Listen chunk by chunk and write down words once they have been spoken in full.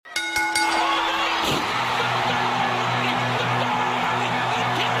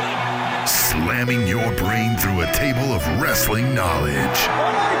slamming your brain through a table of wrestling knowledge. Oh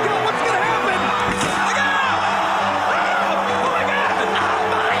my God, what's going to happen? Oh my God! Oh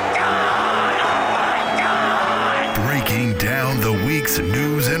my God! Oh my God! Breaking down the week's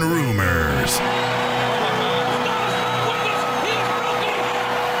news and rumors.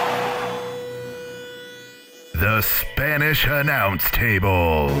 The Spanish Announce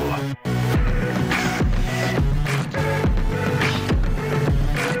Table.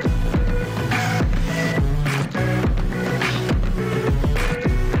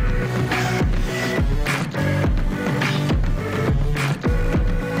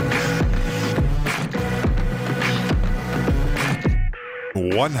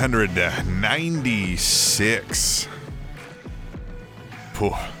 $196.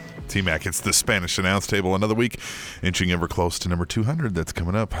 T-Mac, it's the Spanish Announce Table. Another week, inching ever close to number 200. That's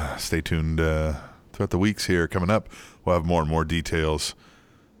coming up. Stay tuned throughout the weeks here. Coming up, we'll have more and more details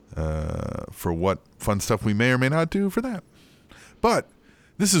for what fun stuff we may or may not do for that. But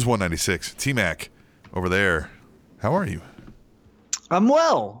this is 196. T-Mac, over there, how are you? I'm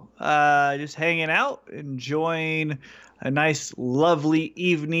well. Just hanging out, enjoying a nice, lovely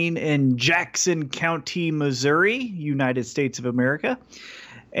evening in Jackson County, Missouri, United States of America.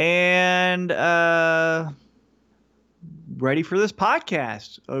 And ready for this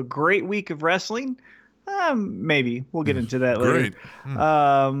podcast. A great week of wrestling. Maybe. We'll get into that later. Great.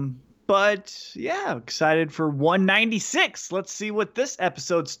 But, yeah, excited for 196. Let's see what this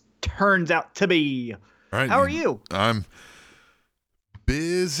episode turns out to be. All right, How are you? I'm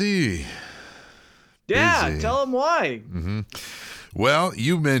busy. Yeah, Busy. tell them why. Mm-hmm. Well,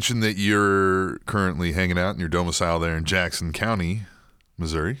 you mentioned that you're currently hanging out in your domicile there in Jackson County,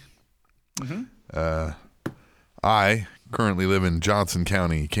 Missouri. Mm-hmm. I currently live in Johnson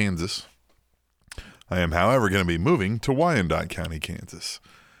County, Kansas. I am, however, going to be moving to Wyandotte County, Kansas.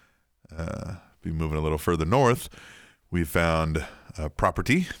 Be moving a little further north. We found a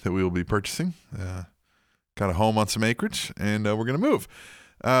property that we will be purchasing. Got a home on some acreage, and we're going to move.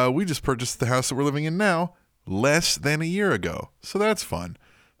 We just purchased the house that we're living in now less than a year ago, so that's fun.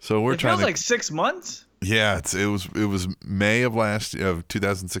 So we're trying feels to like 6 months. Yeah, it was May of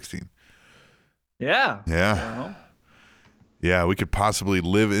 2016. Yeah. Yeah. Yeah, we could possibly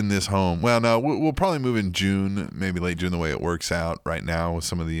live in this home. Well, no, we'll probably move in June, maybe late June, the way it works out right now with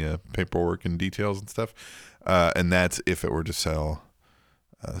some of the paperwork and details and stuff. And that's if it were to sell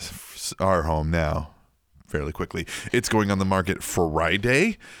our home now fairly quickly. It's going on the market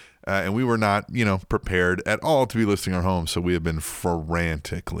Friday, and we were not, prepared at all to be listing our home. So we have been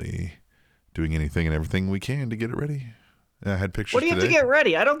frantically doing anything and everything we can to get it ready. I had pictures. What do you have to get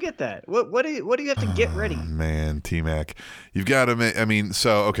ready? I don't get that. What do you have to get ready? Man, T-Mac, you've got to make.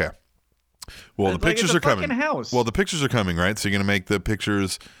 Okay. Well, the pictures are coming. House. Well, the pictures are coming, right? So you're gonna make the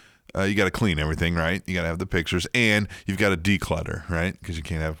pictures. You got to clean everything, right? You got to have the pictures, and you've got to declutter, right? Because you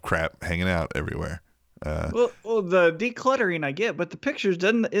can't have crap hanging out everywhere. Well, the decluttering I get, but the pictures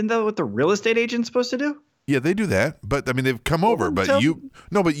isn't that what the real estate agent's supposed to do? Yeah, they do that, but I mean they've come over, but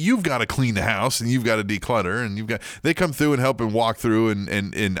you've got to clean the house and you've got to declutter, and they come through and help and walk through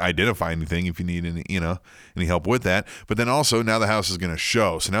and identify anything if you need any help with that. But then also now the house is going to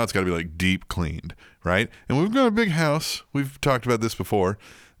show, so now it's got to be like deep cleaned, right? And we've got a big house. We've talked about this before.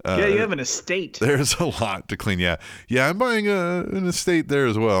 Yeah, you have an estate. There's a lot to clean. Yeah, I'm buying an estate there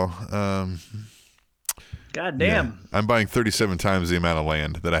as well. God damn. Yeah. I'm buying 37 times the amount of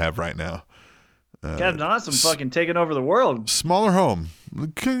land that I have right now. God, awesome fucking taking over the world. Smaller home.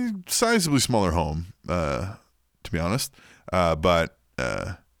 Sizably smaller home, to be honest. But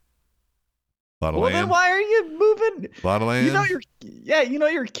a lot of land. Well, then why are you moving? A lot of land.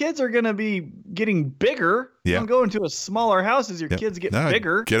 Your kids are going to be getting bigger. Yeah. Don't go into a smaller house as your kids get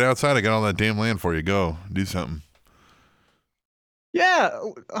bigger. Get outside. I got all that damn land for you. Go. Do something. Yeah.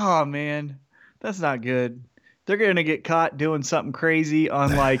 Oh, man. That's not good. They're going to get caught doing something crazy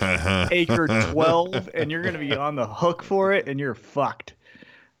on like acre 12, and you're going to be on the hook for it, and you're fucked.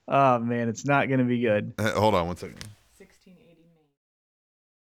 Oh, man, it's not going to be good. Hold on one second. 1680 Maine.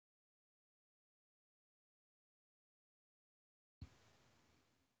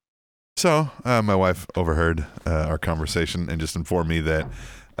 So my wife overheard our conversation and just informed me that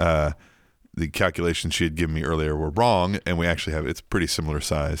the calculations she had given me earlier were wrong, and we actually have it's pretty similar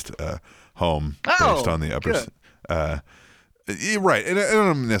sized home based on the upper. Right, and I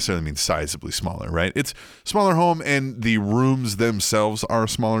don't necessarily mean sizably smaller, right? It's smaller home, and the rooms themselves are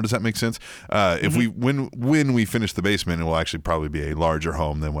smaller. Does that make sense? If we when we finish the basement, it will actually probably be a larger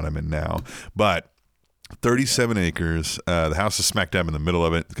home than what I'm in now. But 37 acres. The house is smack dab in the middle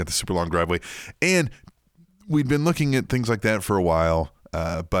of it. It's got the super long driveway, and we'd been looking at things like that for a while.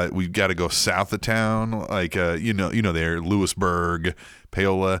 But we've got to go south of town, like there, Lewisburg,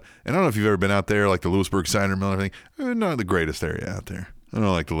 Paola. And I don't know if you've ever been out there, like the Lewisburg cider mill and everything. Not the greatest area out there. I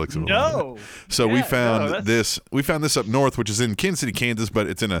don't like the looks of it. No. So we found this. We found this up north, which is in Kansas City, Kansas, but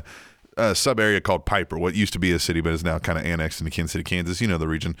it's in a sub area called Piper, what used to be a city, but is now kind of annexed into Kansas City, Kansas. You know the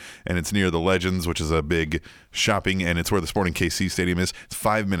region, and it's near the Legends, which is a big shopping, and it's where the Sporting KC Stadium is. It's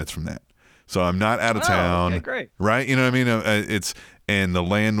 5 minutes from that, so I'm not out of town. Okay, great. Right? You know what I mean? It's and the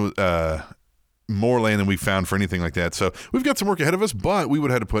land, more land than we found for anything like that. So we've got some work ahead of us, but we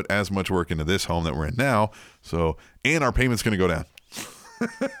would have to put as much work into this home that we're in now. So, and our payment's going to go down.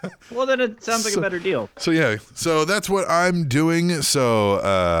 Well, then it sounds like a better deal. So that's what I'm doing.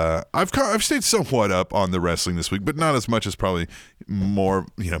 So I've stayed somewhat up on the wrestling this week, but not as much as probably more,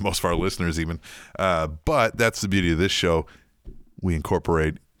 most of our listeners even. But that's the beauty of this show. We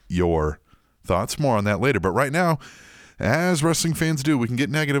incorporate your thoughts. More on that later. But right now, as wrestling fans do, we can get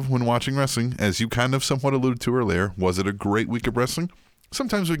negative when watching wrestling. As you kind of somewhat alluded to earlier, was it a great week of wrestling?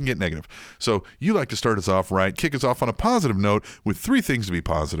 Sometimes we can get negative. So you like to start us off right, kick us off on a positive note with 3 things to be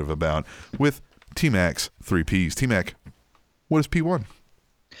positive about with T-Mac's 3 Ps. T-Mac, what is P1?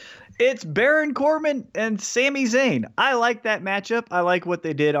 It's Baron Corbin and Sami Zayn. I like that matchup. I like what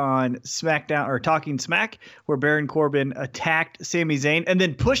they did on SmackDown or Talking Smack, where Baron Corbin attacked Sami Zayn and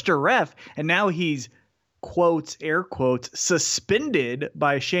then pushed a ref, and now he's quotes, air quotes, suspended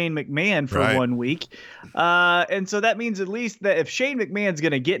by Shane McMahon for 1 week. And so that means at least that if Shane McMahon's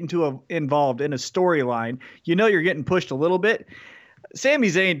going to get involved in a storyline, you're getting pushed a little bit. Sami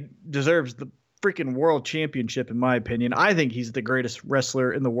Zayn deserves the freaking world championship, in my opinion. I think he's the greatest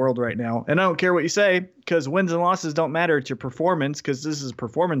wrestler in the world right now. And I don't care what you say, because wins and losses don't matter. It's your performance, because this is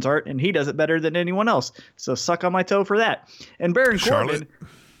performance art, and he does it better than anyone else. So suck on my toe for that. And Baron Corbin...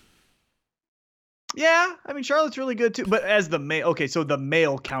 Yeah, I mean Charlotte's really good too, but as the male, okay, so the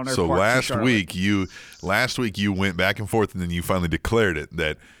male counterpart. So last week you went back and forth, and then you finally declared it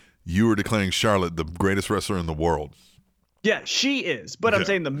that you were declaring Charlotte the greatest wrestler in the world. Yeah, she is, but I'm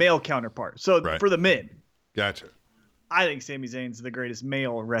saying the male counterpart. So for the men, gotcha. I think Sami Zayn's the greatest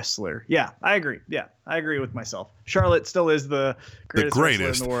male wrestler. Yeah, I agree. Yeah, I agree with myself. Charlotte still is the greatest wrestler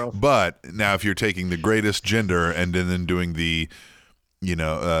in the world. But now, if you're taking the greatest gender and then doing the,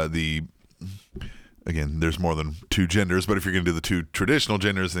 again, there's more than 2 genders, but if you're going to do the 2 traditional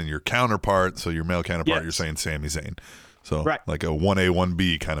genders, then your counterpart, so your male counterpart, you're saying Sami Zayn. So like a 1A,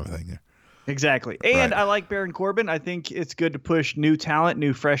 1B kind of thing. Exactly. And I like Baron Corbin. I think it's good to push new talent,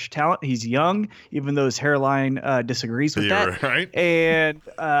 new fresh talent. He's young, even though his hairline disagrees with that. Right. And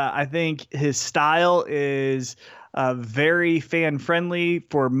I think his style is very fan-friendly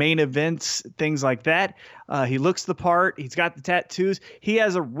for main events, things like that. He looks the part. He's got the tattoos. He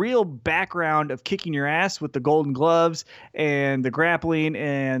has a real background of kicking your ass with the Golden Gloves and the grappling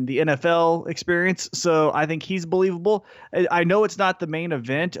and the NFL experience. So I think he's believable. I know it's not the main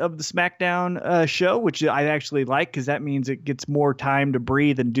event of the SmackDown show, which I actually like, because that means it gets more time to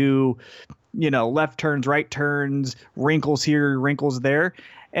breathe and do, left turns, right turns, wrinkles here, wrinkles there.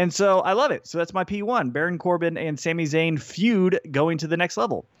 And so I love it. So that's my P1. Baron Corbin and Sami Zayn feud going to the next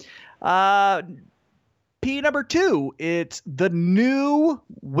level. P number 2, it's the New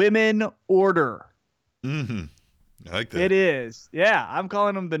Women Order. Mm-hmm. I like that. It is. Yeah, I'm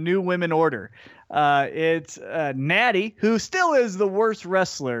calling them the New Women Order. It's Natty, who still is the worst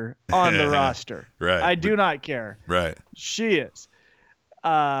wrestler on the roster. Right. I do not care. Right. She is.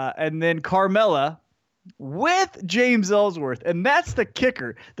 And then Carmella with James Ellsworth. And that's the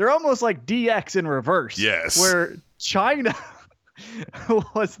kicker. They're almost like DX in reverse. Yes. Where China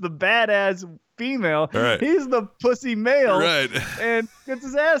was the badass female. Right. He's the pussy male. Right. And gets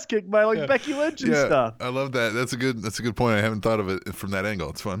his ass kicked by Becky Lynch and stuff. I love that. That's a good point. I haven't thought of it from that angle.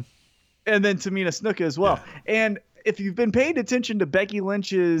 It's fun. And then Tamina Snuka as well. Yeah. And if you've been paying attention to Becky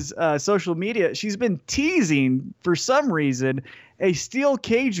Lynch's social media, she's been teasing, for some reason, a steel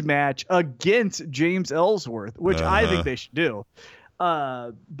cage match against James Ellsworth, which I think they should do.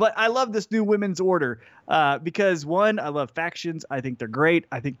 But I love this New Women's Order because, one, I love factions. I think they're great.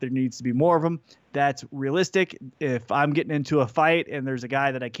 I think there needs to be more of them. That's realistic. If I'm getting into a fight and there's a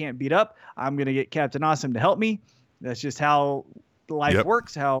guy that I can't beat up, I'm going to get Captain Awesome to help me. That's just how life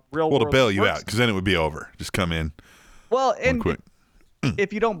works, how real world to bail you works. out, because then it would be over. Just come in. Well, and quick.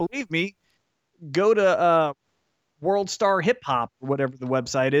 If you don't believe me, go to World Star Hip Hop, or whatever the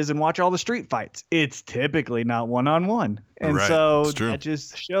website is, and watch all the street fights. It's typically not one-on-one. And so that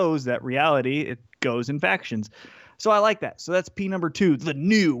just shows that reality, it goes in factions. So I like that. So that's P number 2, the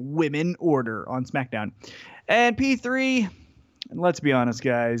New Women Order on SmackDown. And P3, And let's be honest,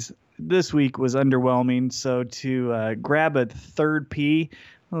 guys, this week was underwhelming. So to grab a third P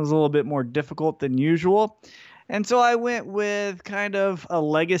was a little bit more difficult than usual. And so I went with kind of a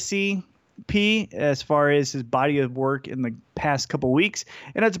legacy P as far as his body of work in the past couple weeks.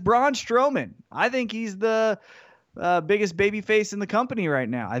 And it's Braun Strowman. I think he's the biggest babyface in the company right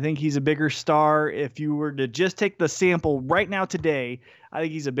now. I think he's a bigger star. If you were to just take the sample right now today, I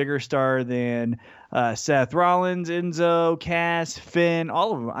think he's a bigger star than Seth Rollins, Enzo, Cass, Finn,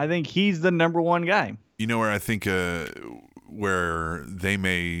 all of them. I think he's the number one guy. You know where I think where they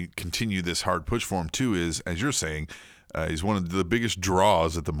may continue this hard push for him too is, as you're saying, he's one of the biggest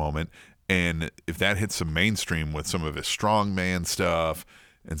draws at the moment. And if that hits some mainstream with some of his strongman stuff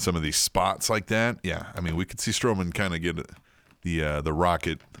and some of these spots like that, yeah, I mean, we could see Strowman kind of get the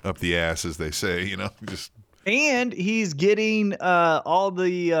rocket up the ass, as they say, you know, just. And he's getting all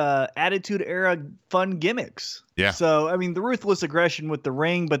the Attitude Era fun gimmicks. Yeah. So, I mean, the Ruthless Aggression with the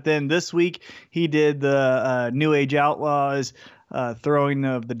ring, but then this week he did the New Age Outlaws throwing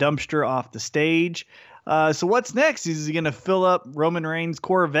of the dumpster off the stage. So what's next? Is he going to fill up Roman Reigns'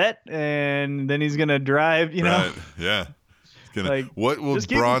 Corvette and then he's going to drive, you know? Right. Yeah. What would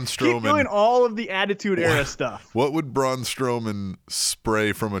Braun Strowman keep doing all of the Attitude Era stuff? What would Braun Strowman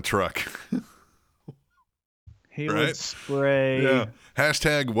spray from a truck? He would spray. Yeah.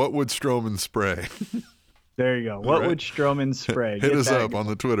 Hashtag what would Strowman spray? There you go. What would Strowman spray? Hit us up on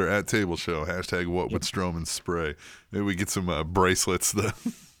the Twitter at Table Show. Hashtag what would Strowman spray? Maybe we get some bracelets. The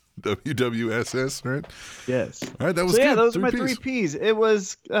WWSS, right? Yes. All right, that was good. Yeah, those are my 3 Ps. It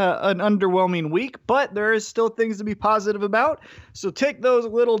was an underwhelming week, but there is still things to be positive about. So take those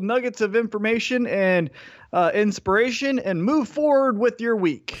little nuggets of information and inspiration and move forward with your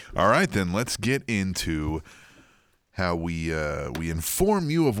week. All right, then let's get into how we inform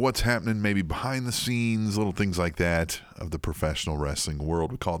you of what's happening, maybe behind the scenes, little things like that of the professional wrestling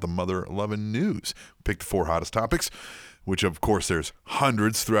world. We call it the Mother Lovin' News. We picked the 4 hottest topics, which, of course, there's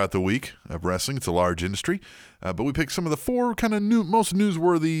hundreds throughout the week of wrestling. It's a large industry. But we picked some of the 4 kind of most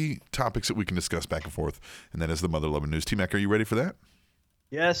newsworthy topics that we can discuss back and forth. And that is the Mother Lovin' News. T-Mac, are you ready for that?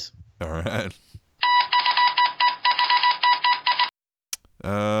 Yes. All right.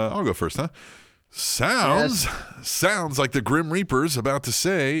 I'll go first, huh? Sounds like the Grim Reaper's about to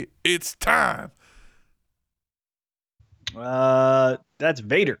say, it's time. That's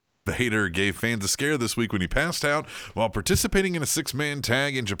Vader. Vader gave fans a scare this week when he passed out while participating in a 6-man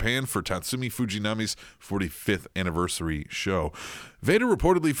tag in Japan for Tatsumi Fujinami's 45th anniversary show. Vader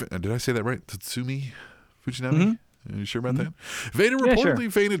reportedly, did I say that right? Tatsumi Fujinami? Mm-hmm. Are you sure about that? Vader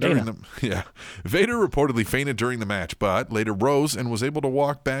reportedly fainted during Vader reportedly fainted during the match, but later rose and was able to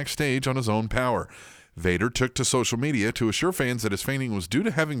walk backstage on his own power. Vader took to social media to assure fans that his fainting was due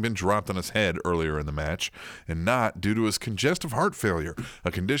to having been dropped on his head earlier in the match and not due to his congestive heart failure,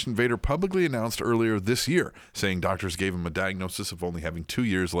 a condition Vader publicly announced earlier this year, saying doctors gave him a diagnosis of only having 2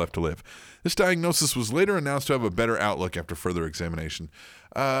 years left to live. This diagnosis was later announced to have a better outlook after further examination.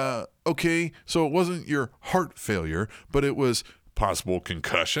 Okay, so it wasn't your heart failure, but it was possible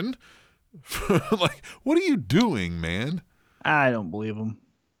concussion? Like, what are you doing, man? I don't believe him.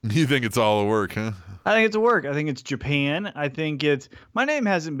 You think it's all a work, huh? I think it's a work. I think it's Japan. I think it's my name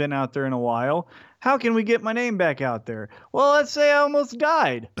hasn't been out there in a while. How can we get my name back out there? Well, let's say I almost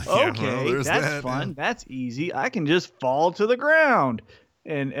died. Okay, that's fun. Yeah. That's easy. I can just fall to the ground.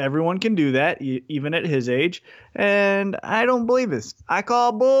 And everyone can do that, even at his age. And I don't believe this. I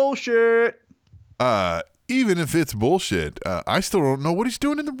call bullshit. Even if it's bullshit, I still don't know what he's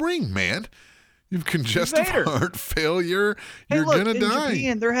doing in the ring, man. You've congestive heart failure. You're going to die. In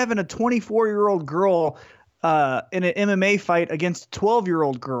Japan, they're having a 24-year-old girl in an MMA fight against a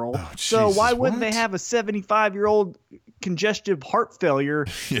 12-year-old girl. Oh, so why wouldn't they have a 75-year-old congestive heart failure,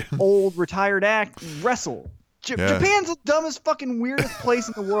 old retired act wrestle? Japan's the dumbest fucking weirdest place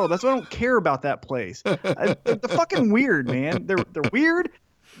in the world. That's why I don't care about that place. They're fucking weird, man. They're weird.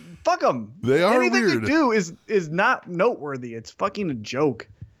 Fuck them. They are Anything weird. They do is not noteworthy. It's fucking a joke.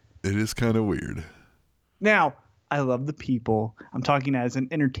 It is kind of weird. Now, I love the people. I'm talking as an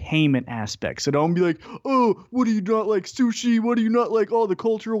entertainment aspect. So don't be like, oh, what do you not like sushi? What do you not like all the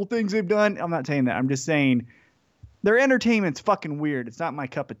cultural things they've done? I'm not saying that. I'm just saying their entertainment's fucking weird. It's not my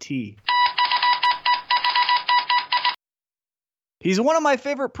cup of tea. He's one of my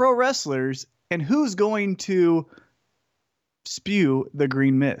favorite pro wrestlers. And who's going to spew the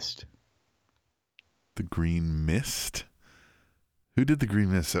green mist? The green mist? Who did the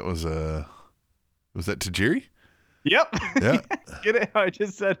green mist? That was that Tajiri? Yep. Yeah. Get it? I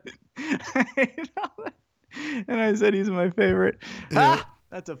just said it. And I said he's my favorite. Yeah.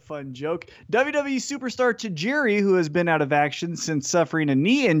 That's a fun joke. WWE superstar Tajiri, who has been out of action since suffering a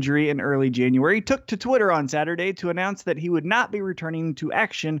knee injury in early January, took to Twitter on Saturday to announce that he would not be returning to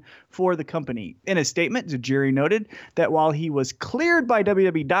action for the company. In a statement, Tajiri noted that while he was cleared by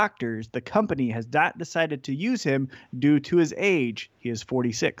WWE doctors, the company has not decided to use him due to his age. He is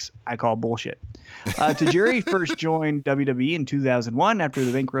 46. I call bullshit. Tajiri first joined WWE in 2001 after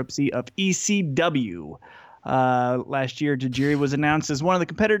the bankruptcy of ECW. Last year, Tajiri was announced as one of the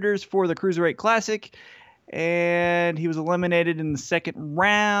competitors for the Cruiserweight Classic, and he was eliminated in the second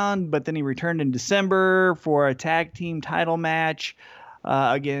round, but then he returned in December for a tag team title match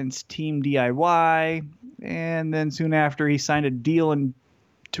against Team DIY, and then soon after he signed a deal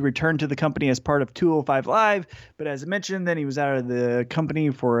to return to the company as part of 205 Live, but as I mentioned, then he was out of the company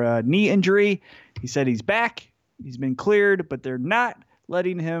for a knee injury. He said he's back, he's been cleared, but they're not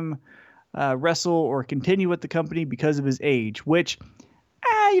letting him wrestle or continue with the company because of his age, which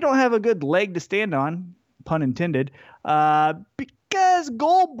you don't have a good leg to stand on, pun intended, because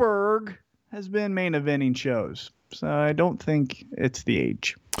Goldberg has been main eventing shows. So I don't think it's the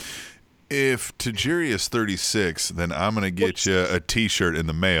age. If Tajiri is 36, then I'm going to get you a T-shirt in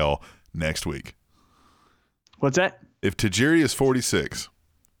the mail next week. What's that? If Tajiri is 46.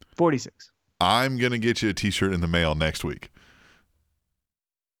 46. I'm going to get you a T-shirt in the mail next week.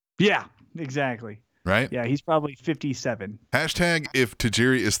 Yeah, exactly. Right? Yeah, he's probably 57. Hashtag if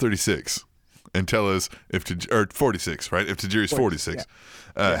Tajiri is 36. And tell us if or 46, right? If Tajiri is 46.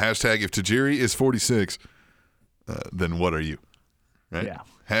 Yeah. Hashtag if Tajiri is 46, then what are you? Right? Yeah.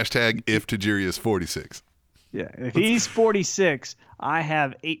 Hashtag if Tajiri is 46. Yeah. If he's 46, I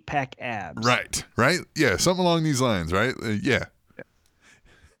have 8-pack abs. Right. Right? Yeah. Something along these lines, right? Yeah.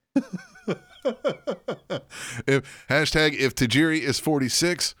 Hashtag if Tajiri is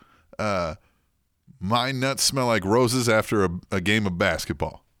 46, my nuts smell like roses after a game of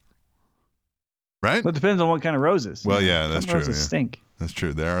basketball. Right? Well, it depends on what kind of roses. Well, yeah, that's true. Roses stink. That's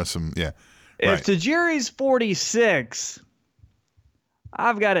true. There are some, yeah. If Tajiri's 46,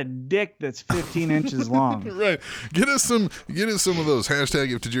 I've got a dick that's 15 inches long. Right. Get us some of those.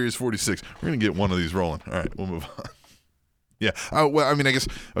 Hashtag if Tajiri's 46. We're going to get one of these rolling. All right, we'll move on. Yeah. Well, I mean, I guess,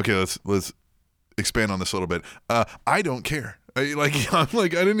 okay, let's expand on this a little bit. I don't care. I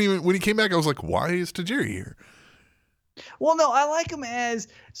didn't even, when he came back, I was like, why is Tajiri here? Well, no, I like him as,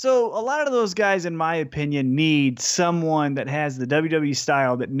 so a lot of those guys, in my opinion, need someone that has the WWE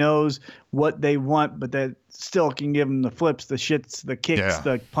style, that knows what they want, but that still can give them the flips, the shits, the kicks,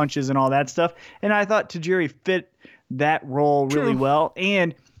 the punches, and all that stuff. And I thought Tajiri fit that role really well.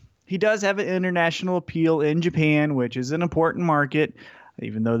 And he does have an international appeal in Japan, which is an important market,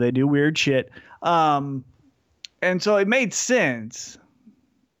 even though they do weird shit. And so it made sense.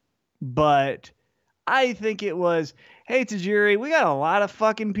 But I think it was, hey, Tajiri, we got a lot of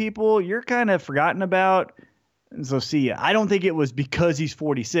fucking people you're kind of forgotten about. And so see ya. I don't think it was because he's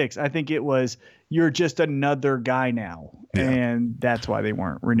 46. I think it was, you're just another guy now. Yeah. And that's why they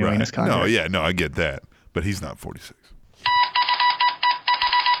weren't renewing his contract. No, I get that. But he's not 46.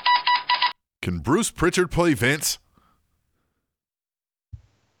 Can Bruce Pritchard play Vince?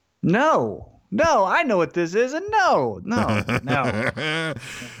 No, I know what this is, and no. The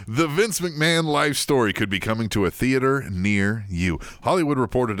Vince McMahon life story could be coming to a theater near you.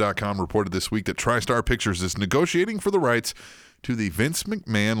 HollywoodReporter.com reported this week that TriStar Pictures is negotiating for the rights to the Vince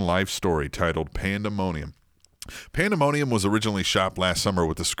McMahon life story titled Pandemonium. Pandemonium was originally shot last summer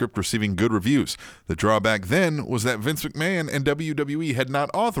with the script receiving good reviews. The drawback then was that Vince McMahon and WWE had not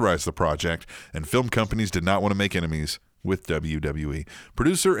authorized the project, and film companies did not want to make enemies with WWE.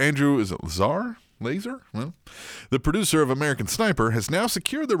 Producer Andrew Laser? Well, the producer of American Sniper has now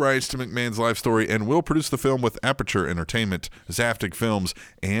secured the rights to McMahon's life story and will produce the film with Aperture Entertainment, Zaftig Films,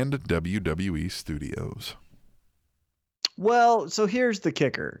 and WWE Studios. Well, so here's the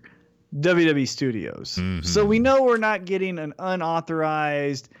kicker. WWE Studios. Mm-hmm. So we know we're not getting an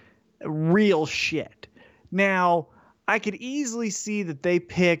unauthorized real shit. Now, I could easily see that they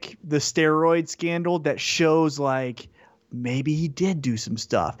pick the steroid scandal that shows like maybe he did do some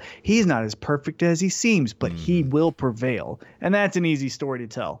stuff. He's not as perfect as he seems, but he will prevail. And that's an easy story to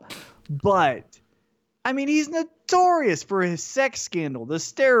tell. But, I mean, he's notorious for his sex scandal, the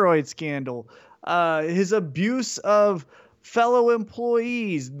steroid scandal, his abuse of fellow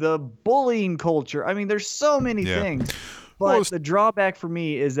employees, the bullying culture. I mean, there's so many things. But the drawback for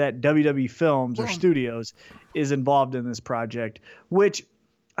me is that WWE Films or Studios is involved in this project, which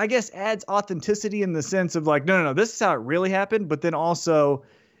I guess adds authenticity in the sense of like, no, this is how it really happened. But then also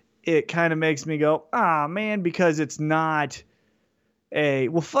it kind of makes me go, man, because it's not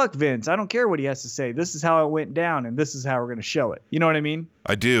well, fuck Vince. I don't care what he has to say. This is how it went down, and this is how we're going to show it. You know what I mean?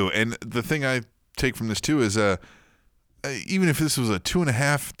 I do. And the thing I take from this too is even if this was a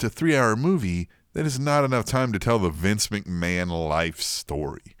 2.5 to 3 hour movie, that is not enough time to tell the Vince McMahon life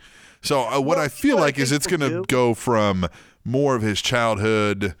story. So what I feel like is it's going to go from more of his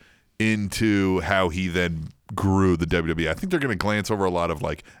childhood into how he then grew the WWE. I think they're going to glance over a lot of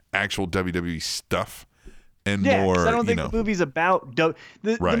like actual WWE stuff and more. I don't think the movie's about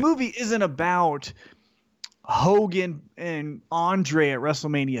the movie isn't about Hogan and Andre at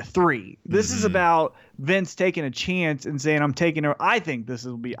WrestleMania 3. This is about Vince taking a chance and saying, I'm taking her. I think this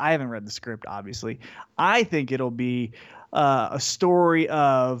will be, I haven't read the script, obviously. I think it'll be a story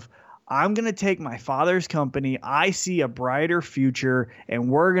of, I'm going to take my father's company. I see a brighter future, and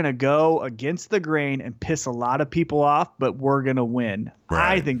we're going to go against the grain and piss a lot of people off, but we're going to win.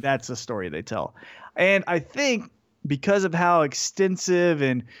 Right. I think that's the story they tell. And I think because of how extensive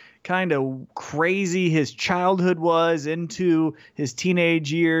and kind of crazy his childhood was into his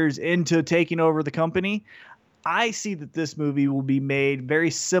teenage years, into taking over the company, I see that this movie will be made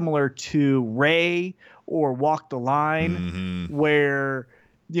very similar to Ray or Walk the Line, where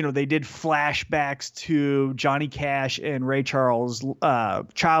they did flashbacks to Johnny Cash and Ray Charles'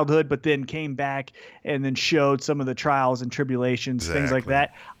 childhood, but then came back and then showed some of the trials and tribulations, things like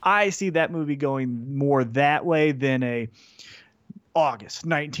that. I see that movie going more that way than a August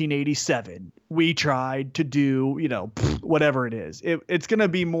 1987. We tried to do, whatever it is. It's going to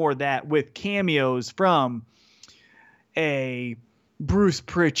be more that with cameos from a Bruce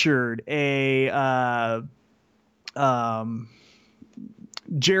Pritchard, a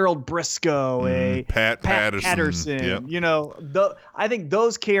Gerald Briscoe, a Pat Patterson. Yep. I think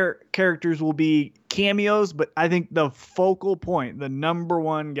those characters will be cameos, but I think the focal point, the number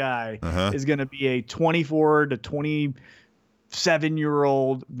one guy, is going to be a 24 to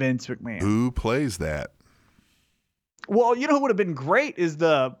 27-year-old Vince McMahon. Who plays that? Well, who would have been great is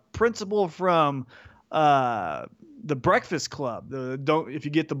the principal from the Breakfast Club. If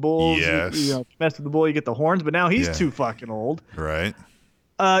you get the bulls, you mess with the bull, you get the horns. But now he's too fucking old. Right.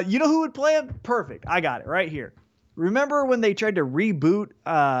 You know who would play him? Perfect. I got it right here. Remember when they tried to reboot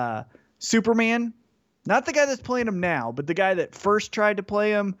Superman? Not the guy that's playing him now, but the guy that first tried to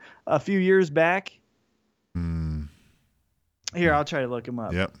play him a few years back. Here, I'll try to look him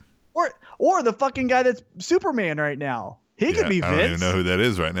up. Yep. Or the fucking guy that's Superman right now. He could be Vince. I don't even know who that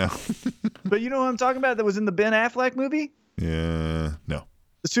is right now. But you know who I'm talking about that was in the Ben Affleck movie? Yeah, no.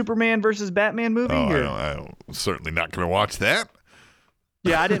 The Superman versus Batman movie? I'm certainly not going to watch that.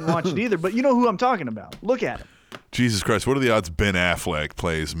 Yeah, I didn't watch it either, but you know who I'm talking about. Look at him. Jesus Christ, what are the odds Ben Affleck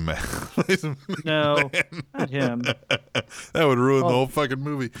plays No, not him. That would ruin the whole fucking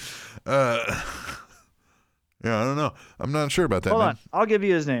movie. Yeah, I don't know. I'm not sure about that. Hold on. I'll give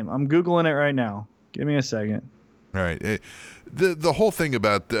you his name. I'm Googling it right now. Give me a second. All right. The whole thing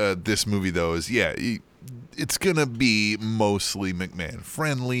about this movie, though, is, it's going to be mostly McMahon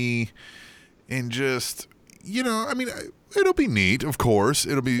friendly and just, it'll be neat, of course.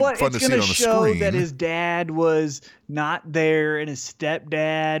 It'll be fun to see it on the screen. It's going to show that his dad was not there and his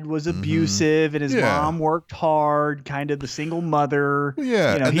stepdad was abusive and his mom worked hard, kind of the single mother.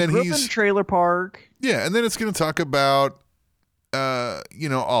 Yeah. And then he grew up in a trailer park. Yeah, and then it's going to talk about,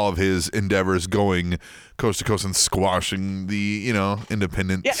 all of his endeavors going coast to coast and squashing the,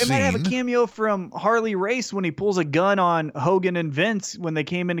 independent scene. Yeah, it might have a cameo from Harley Race when he pulls a gun on Hogan and Vince when they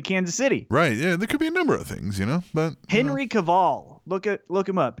came into Kansas City. Right, yeah, there could be a number of things, but... Henry Cavill, look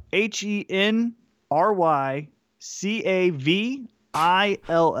him up.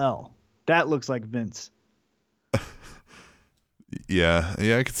 HenryCavill. That looks like Vince. Yeah,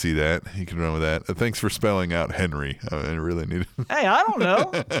 I could see that. He can run with that. Thanks for spelling out Henry. I really need it. Hey, I don't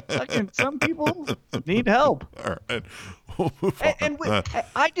know. Some people need help. All right.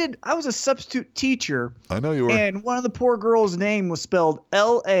 I was a substitute teacher. I know you were. And one of the poor girls' name was spelled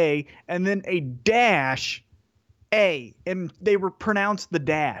L-A and then a dash A. And they were pronounced the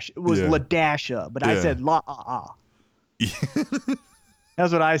dash. It was LaDasha, but I said La-ah-ah.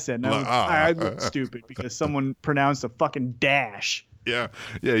 That's what I said. No, I looked stupid because someone pronounced a fucking dash. Yeah,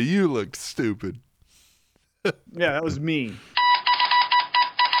 you looked stupid. Yeah, that was me.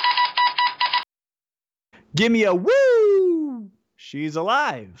 Give me a woo! She's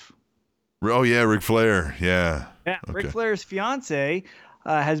alive. Oh, yeah, Ric Flair. Yeah. Yeah, okay. Ric Flair's fiance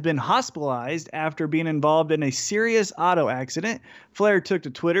has been hospitalized after being involved in a serious auto accident. Flair took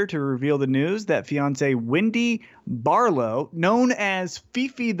to Twitter to reveal the news that fiance Wendy Barlow, known as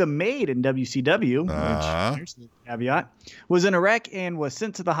Fifi the Maid in WCW, which here's the caveat, was in a wreck and was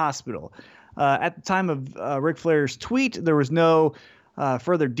sent to the hospital. At the time of Ric Flair's tweet, there was no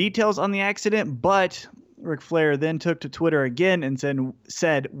further details on the accident, but Ric Flair then took to Twitter again and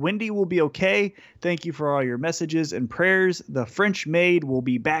said, Wendy will be okay. Thank you for all your messages and prayers. The French maid will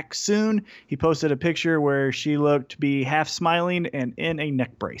be back soon. He posted a picture where she looked to be half smiling and in a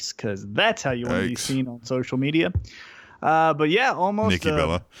neck brace, because that's how you want to be seen on social media. But yeah, almost Nikki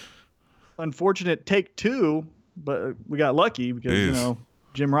Bella. Unfortunate take two, but we got lucky because,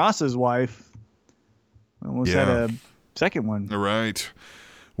 Jim Ross's wife almost had a second one. All right.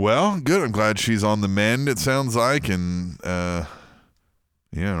 Well, good. I'm glad she's on the mend, it sounds like. And, I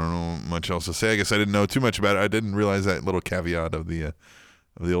don't know much else to say. I guess I didn't know too much about it. I didn't realize that little caveat of the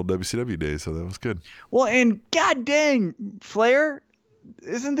old WCW days, so that was good. Well, and god dang, Flair,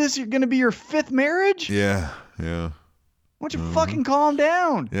 isn't this going to be your fifth marriage? Yeah. Why don't you fucking calm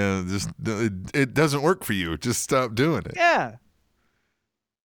down? Yeah, it doesn't work for you. Just stop doing it. Yeah.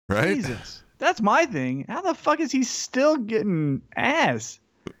 Right? Jesus. That's my thing. How the fuck is he still getting ass?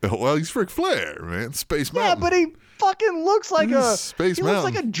 Well, he's Ric Flair, man. Space Mountain. Yeah, but he fucking looks like Space he Mountain.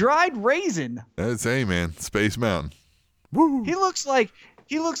 looks like a dried raisin. That's man. Space Mountain. Woo. He looks like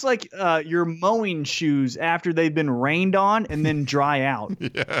your mowing shoes after they've been rained on and then dry out.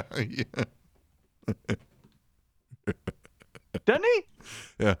 Yeah. Doesn't he?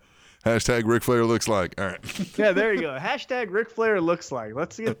 Yeah. Hashtag Ric Flair looks like. All right. Yeah, there you go. Hashtag Ric Flair looks like.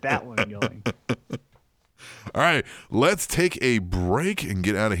 Let's get that one going. All right, let's take a break and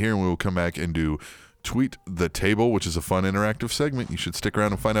get out of here, and we will come back and do Tweet the Table, which is a fun interactive segment. You should stick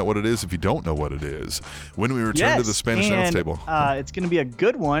around and find out what it is if you don't know what it is. When we return to the Spanish Announce Table. It's going to be a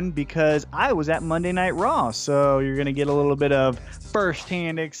good one because I was at Monday Night Raw, so you're going to get a little bit of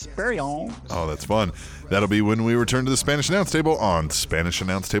first-hand experience. Oh, that's fun. That'll be when we return to the Spanish Announce Table on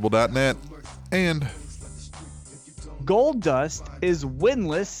SpanishAnnounceTable.net. And Goldust is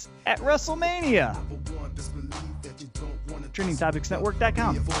winless at WrestleMania.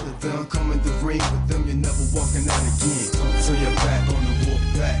 TrendingTopicsNetwork.com.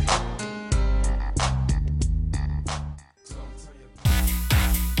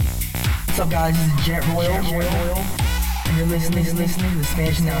 What's up, guys? This is Jet Royal, and you're listening to the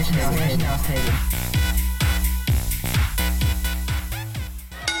Spanish Announce Table.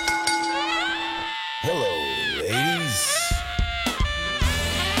 Hello, ladies.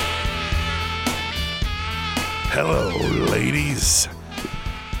 hello, ladies.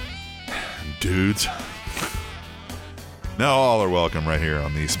 Dudes. Now all are welcome right here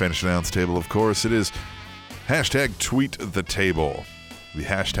on the Spanish Announce Table, of course. It is hashtag Tweet the Table. The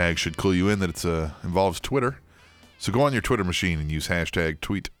hashtag should clue you in that it involves Twitter. So go on your Twitter machine and use hashtag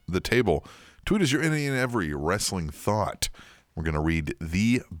Tweet the Table. Tweet us your any and every wrestling thought. We're going to read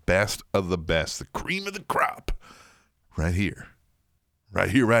the best of the best, the cream of the crop, right here. Right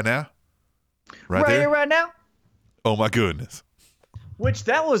here, right now. Right there. here, right now. Oh, my goodness. Which,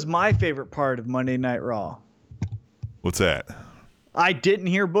 that was my favorite part of Monday Night Raw. What's that? I didn't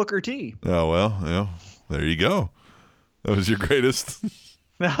hear Booker T. Oh, well, there you go. That was your greatest.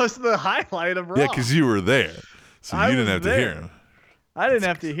 That was the highlight of Raw. Yeah, because you were there. So you didn't have to hear him. I didn't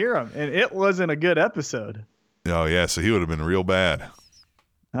have to hear him. And it wasn't a good episode. Oh, yeah, so he would have been real bad.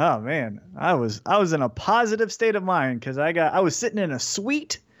 Oh, man. I was in a positive state of mind because I was sitting in a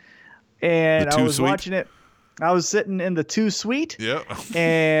suite and I was watching it. I was sitting in the 2 suite. Yep.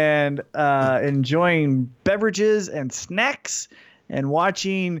 And enjoying beverages and snacks and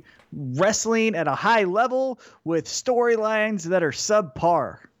watching wrestling at a high level with storylines that are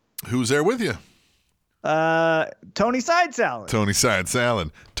subpar. Who's there with you? Tony Side Salad. Tony Side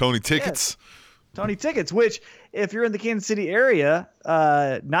Salad. Tony Tickets. Yes. Tony Tickets, which if you're in the Kansas City area,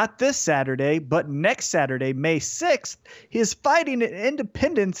 not this Saturday, but next Saturday, May 6th, he is fighting at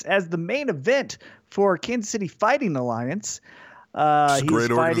Independence as the main event for Kansas City Fighting Alliance. It's a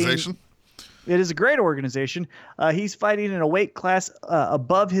great organization. It is a great organization. He's fighting in a weight class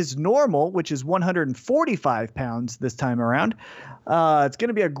above his normal, which is 145 pounds this time around. It's going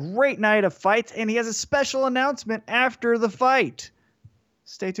to be a great night of fights, and he has a special announcement after the fight.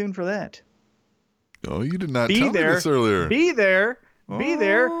 Stay tuned for that. Oh, you did not tell me this earlier. Be there,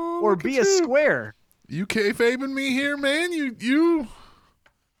 or be a square. You kayfabing me here, man? You.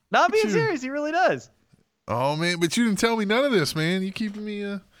 Not being serious, he really does. Oh, man, but you didn't tell me none of this, man. You keeping me,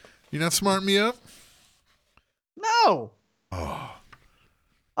 you're not smarting me up? No. Oh.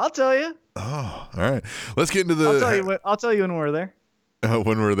 I'll tell you. Oh, all right. Let's get into the... I'll tell you when we're there.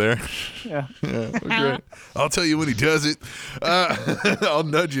 When we're there? Yeah. Yeah, great. I'll tell you when he does it. I'll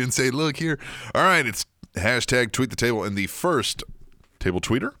nudge you and say, look here. All right, it's hashtag Tweet the Table, and the first table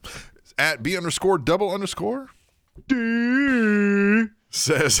tweeter at B_double_.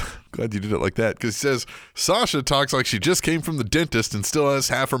 says, glad you did it like that, because he says, Sasha talks like she just came from the dentist and still has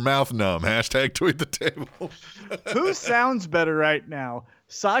half her mouth numb. Hashtag tweet the table. Who sounds better right now?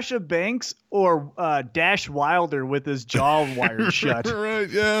 Sasha Banks or Dash Wilder with his jaw wired shut? Right,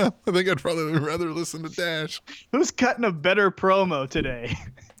 yeah. I think I'd probably rather listen to Dash. Who's cutting a better promo today?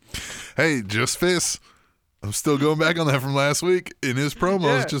 Hey, just fists. I'm still going back on that from last week. In his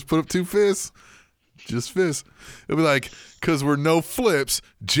promos, just put up 2 fists. Just fists. It'll be like, because we're no flips,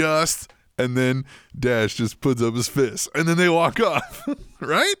 just, and then Dash just puts up his fists. And then they walk off.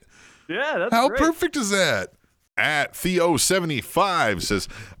 Right? Yeah, that's How great. perfect is that? At Theo75 says,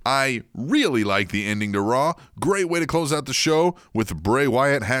 I really like the ending to Raw. Great way to close out the show with Bray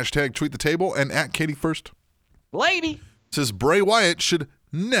Wyatt. Hashtag tweet the table. And at Katie First Lady says, Bray Wyatt should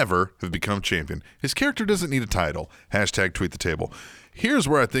never have become champion. His character doesn't need a title. Hashtag tweet the table. Here's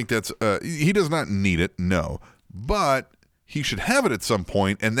where I think that's, he does not need it, no. But he should have it at some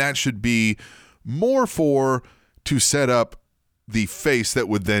point, and that should be more to set up the face that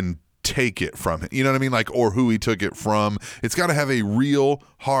would then take it from him. You know what I mean? Like, or who he took it from. It's got to have a real,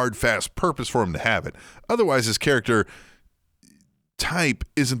 hard, fast purpose for him to have it. Otherwise, his character type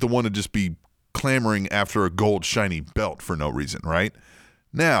isn't the one to just be clamoring after a gold shiny belt for no reason, right?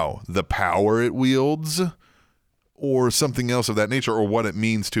 Now, the power it wields or something else of that nature, or what it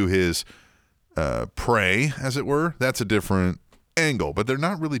means to his prey, as it were, that's a different angle. But they're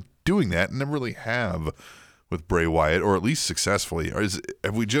not really doing that and never really have with Bray Wyatt, or at least successfully.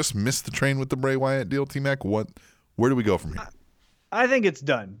 Have we just missed the train with the Bray Wyatt deal, T-Mac? Where do we go from here? I think it's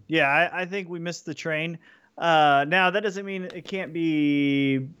done. Yeah, I think we missed the train. Now, that doesn't mean it can't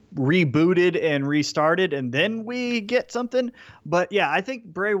be rebooted and restarted and then we get something. But yeah, I think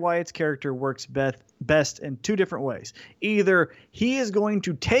Bray Wyatt's character works best in 2 different ways. Either he is going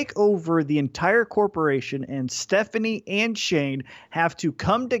to take over the entire corporation and Stephanie and Shane have to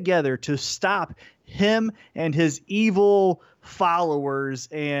come together to stop him and his evil followers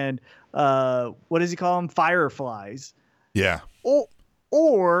and what does he call them? Fireflies. Yeah.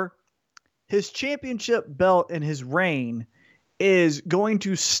 Or his championship belt and his reign is going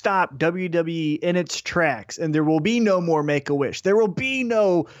to stop WWE in its tracks, and there will be no more Make-A-Wish. There will be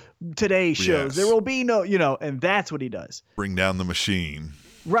no Today shows. Yes. There will be no, and that's what he does. Bring down the machine.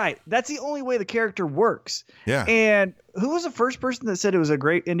 Right. That's the only way the character works. Yeah. And who was the first person that said it was a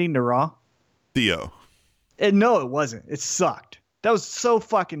great ending to Raw? Theo. And no, it wasn't. It sucked. That was so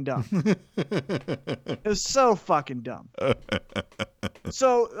fucking dumb. It was so fucking dumb.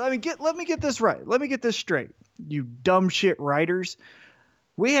 So let me get this right. Let me get this straight. You dumb shit writers.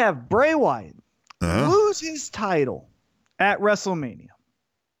 We have Bray Wyatt lose his title at WrestleMania.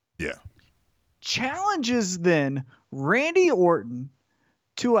 Yeah. Challenges then Randy Orton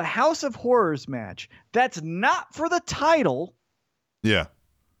to a House of Horrors match that's not for the title. Yeah.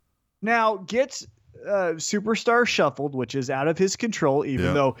 Now gets Superstar shuffled, which is out of his control,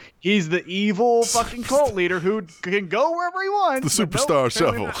 even though he's the evil fucking cult leader who can go wherever he wants. The Superstar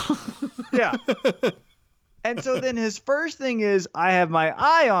shuffle. Yeah. And so then his first thing is, I have my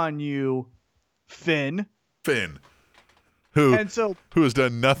eye on you, Finn. Who has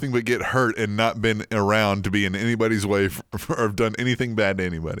done nothing but get hurt and not been around to be in anybody's way or done anything bad to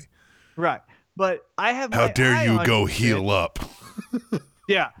anybody. Right. But I have How dare you go heal up?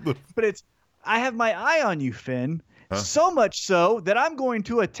 Yeah. But I have my eye on you, Finn. So much so that I'm going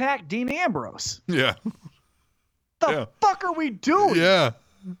to attack Dean Ambrose. Yeah. The fuck are we doing? Yeah.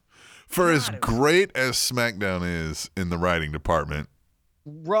 For as great as SmackDown is in the writing department,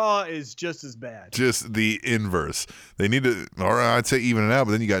 Raw is just as bad. Just the inverse. They need to, or I'd say even it out,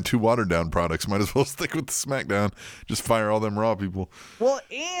 but then you got 2 watered down products. Might as well stick with the SmackDown. Just fire all them Raw people. Well,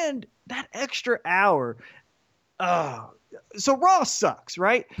 and that extra hour. So Raw sucks,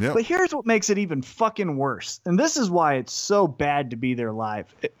 right? Yep. But here's what makes it even fucking worse. And this is why it's so bad to be there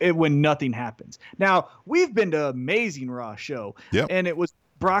live when nothing happens. Now, we've been to Amazing Raw show. Yep. And it was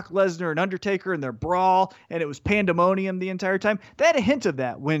Brock Lesnar and Undertaker and their brawl, and it was pandemonium the entire time. They had a hint of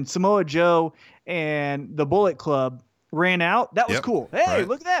that when Samoa Joe and the Bullet Club ran out. That was cool. Hey,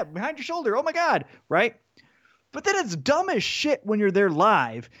 look at that. Behind your shoulder. Oh, my God. Right? But then it's dumb as shit when you're there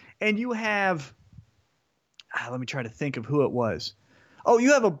live, and you have let me try to think of who it was. Oh,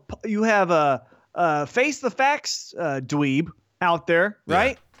 you have a Face the Facts dweeb out there,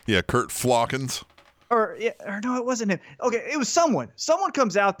 right? Yeah, Kurt Flockins. Or no, it wasn't him. Okay, it was someone. Someone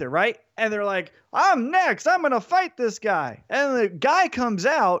comes out there, right? And they're like, I'm next. I'm going to fight this guy. And the guy comes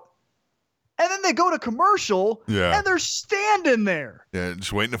out, and then they go to commercial, and they're standing there. Yeah,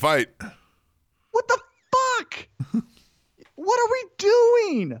 just waiting to fight. What the fuck? What are we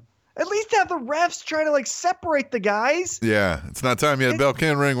doing? At least have the refs try to like separate the guys. Yeah, it's not time yet. Bell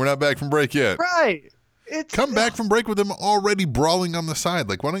can ring. We're not back from break yet. Right. Come back from break with them already brawling on the side.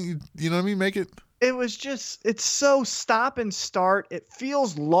 Like, why don't you know what I mean? Make it. It was just, it's so stop and start. It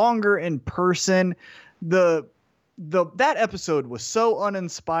feels longer in person. That episode was so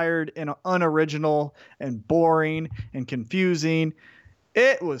uninspired and unoriginal and boring and confusing.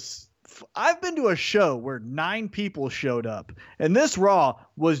 I've been to a show where 9 people showed up, and this Raw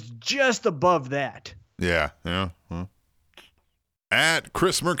was just above that. Yeah. Well. At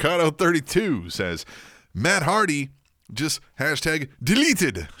Chris Mercado 32 says, Matt Hardy just hashtag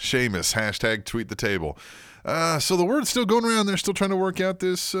deleted Sheamus, hashtag tweet the table. So the word's still going around. They're still trying to work out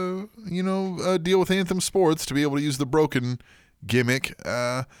this, deal with Anthem Sports to be able to use the broken gimmick.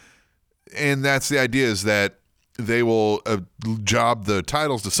 And that's the idea, is that they will job the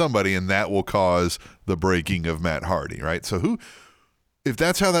titles to somebody, and that will cause the breaking of Matt Hardy, right? So if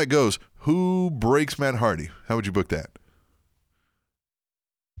that's how that goes, who breaks Matt Hardy? How would you book that?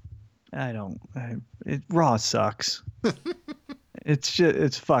 Raw sucks.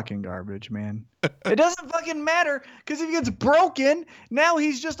 It's fucking garbage, man. It doesn't fucking matter, because if he gets broken, now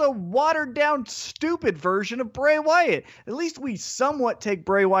he's just a watered down, stupid version of Bray Wyatt. At least we somewhat take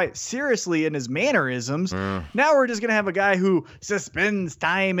Bray Wyatt seriously in his mannerisms. Now we're just going to have a guy who suspends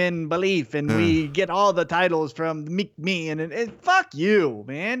time and belief, and we get all the titles from me. And fuck you,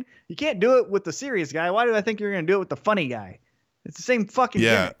 man. You can't do it with the serious guy. Why do I think you're going to do it with the funny guy? It's the same fucking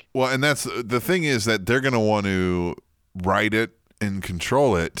gimmick. Well, and that's the thing, is that they're going to want to write it and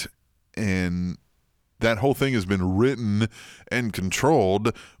control it, and that whole thing has been written and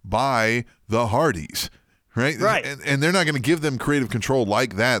controlled by the Hardys, right? And they're not going to give them creative control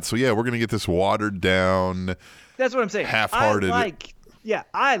like that. So yeah, we're going to get this watered down. That's what I'm saying. Half-hearted.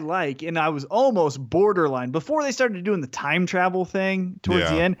 I like, and I was almost borderline before they started doing the time travel thing towards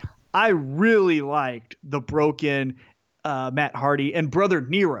the end. I really liked the broken Matt Hardy and Brother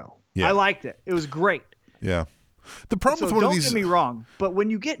Nero. Yeah. I liked it. It was great. Yeah. The problem with one of these. Don't get me wrong, but when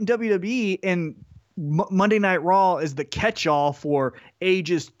you get in WWE and Monday Night Raw is the catch-all for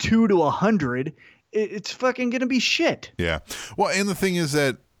ages 2 to 100, it's fucking gonna be shit. Yeah. Well, and the thing is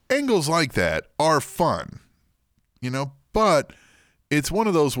that angles like that are fun, but it's one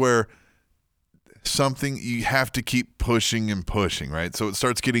of those where something you have to keep pushing and pushing, right? So it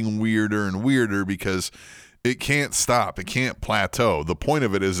starts getting weirder and weirder because it can't stop. It can't plateau. The point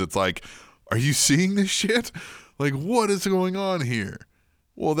of it is, it's like, are you seeing this shit? Like, what is going on here?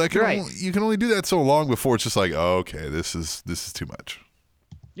 Well, that can you can only do that so long before it's just like, oh, okay, this is too much.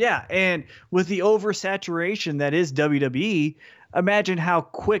 Yeah, and with the oversaturation that is WWE, imagine how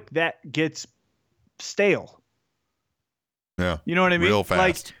quick that gets stale. Yeah. You know what I mean? Real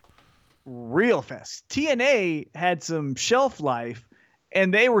fast. Real fast. TNA had some shelf life,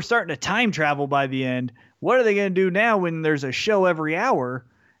 and they were starting to time travel by the end. What are they going to do now when there's a show every hour?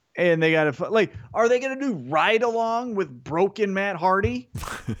 And they got to, are they going to do Ride Along with broken Matt Hardy?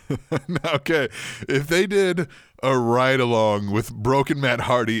 Okay. If they did a Ride Along with broken Matt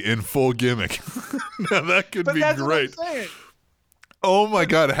Hardy in full gimmick, now that could be great. What I'm saying. Oh my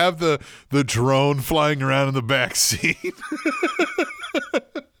God. Have the drone flying around in the back seat.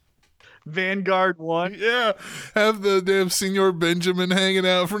 Vanguard 1. Yeah. Have the damn Senor Benjamin hanging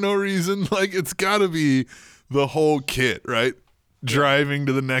out for no reason. It's got to be the whole kit, right? Driving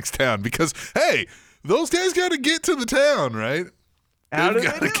to the next town, because hey, those guys got to get to the town, right? They've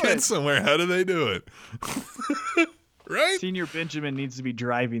got to get somewhere. How do they do it? Right? Senior Benjamin needs to be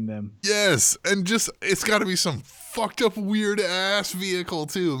driving them. Yes, and it's got to be some fucked up weird ass vehicle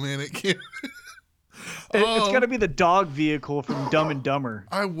too, man. It can't. It's got to be the dog vehicle from Dumb and Dumber.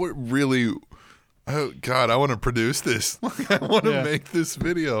 I would really. Oh God, I want to produce this. I want to make this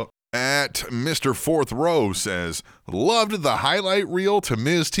video. At Mr. Fourth Row says, loved the highlight reel to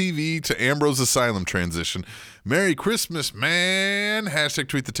Miz TV to Ambrose Asylum transition. Merry Christmas, man. Hashtag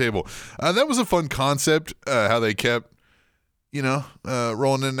tweet the table. That was a fun concept, how they kept,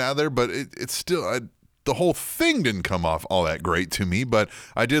 rolling in and out there, but it's still, the whole thing didn't come off all that great to me, but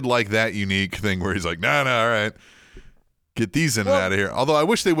I did like that unique thing where he's like, no, all right. Get these in and out of here. Although I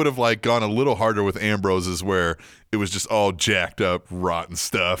wish they would have gone a little harder with Ambrose's, where it was just all jacked up, rotten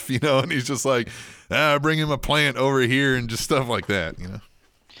stuff, and he's just like, bring him a plant over here and just stuff like that,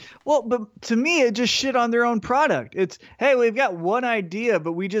 Well, but to me, it just shit on their own product. It's, hey, we've got one idea,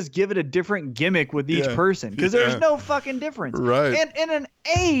 but we just give it a different gimmick with each person, because there's no fucking difference. Right. And in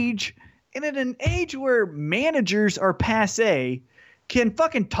an age where managers are passé, can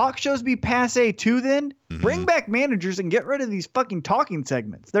fucking talk shows be passé too then? Mm-hmm. Bring back managers and get rid of these fucking talking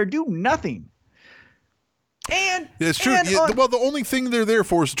segments. They do nothing. And It's true. and Yeah, well, the only thing they're there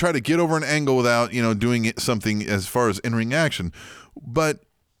for is to try to get over an angle without, doing something as far as in-ring action. But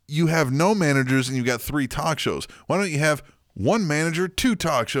you have no managers and you've got 3 talk shows. Why don't you have 1 manager, 2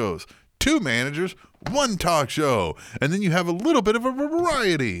 talk shows, 2 managers, 1 talk show, and then you have a little bit of a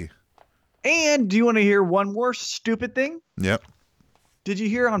variety. And do you want to hear one more stupid thing? Yep. Did you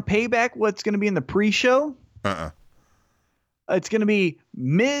hear on Payback what's going to be in the pre-show? It's going to be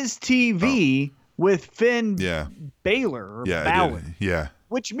Miz TV with Finn Balor. Or Balor, Yeah.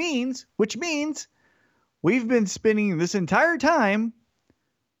 Which means we've been spending this entire time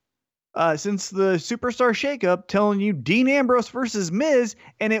since the Superstar Shakeup telling you Dean Ambrose versus Miz,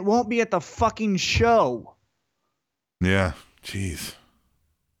 and it won't be at the fucking show. Yeah. Jeez.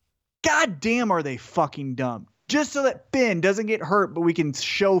 God damn, are they fucking dumb? Just so that Finn doesn't get hurt, but we can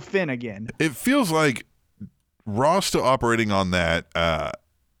show Finn again. It feels like Raw's still operating on that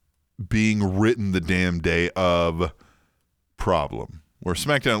being written the damn day of problem, where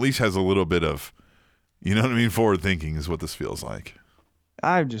SmackDown at least has a little bit of, forward thinking is what this feels like.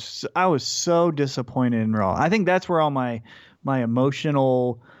 I was so disappointed in Raw. I think that's where all my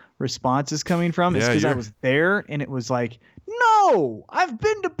emotional response is coming from. It's because I was there and it was like, no, I've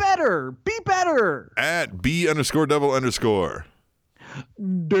been to better. Be better. At B_double_.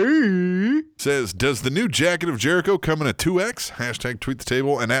 D Says, does the new jacket of Jericho come in a 2X? Hashtag tweet the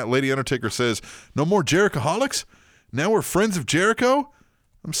table. And at Lady Undertaker says, no more Jerichoholics? Now we're friends of Jericho?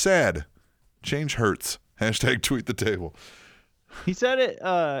 I'm sad. Change hurts. Hashtag tweet the table. He said it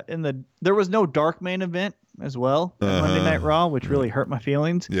there was no dark main event as well at Monday Night Raw, which really hurt my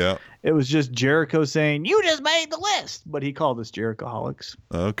feelings. Yeah. It was just Jericho saying, you just made the list, but he called us Jerichoholics.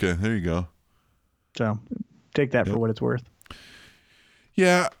 Okay, there you go. So take that for what it's worth.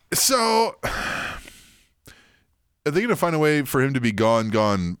 Yeah, so are they going to find a way for him to be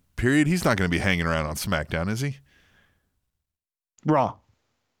gone, period? He's not going to be hanging around on SmackDown, is he? Raw.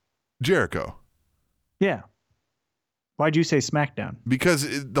 Jericho. Yeah. Why'd you say SmackDown?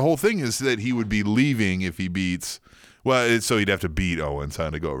 Because the whole thing is that he would be leaving if he beats. Well, so he'd have to beat Owens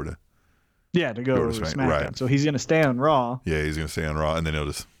to go over to. Yeah, to go over to SmackDown. Right. So he's going to stay on Raw. Yeah, he's going to stay on Raw, and then he'll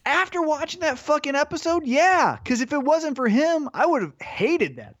just. After watching that fucking episode, yeah. Because if it wasn't for him, I would have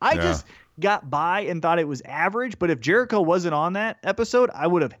hated that. I just got by and thought it was average. But if Jericho wasn't on that episode, I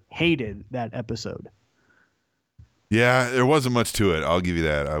would have hated that episode. Yeah, there wasn't much to it. I'll give you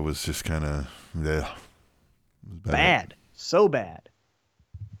that. I was just kind of. Bad. So bad.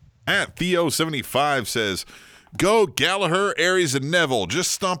 At Theo75 says, go Gallagher, Aries, and Neville.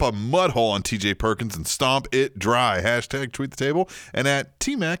 Just stomp a mud hole on TJ Perkins and stomp it dry. Hashtag tweet the table. And at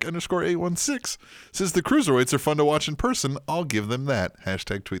TMac_816 says the Cruiserweights are fun to watch in person. I'll give them that.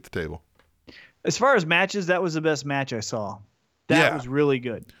 Hashtag tweet the table. As far as matches, that was the best match I saw. That was really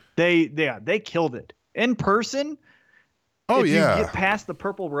good. They killed it. In person, if you get past the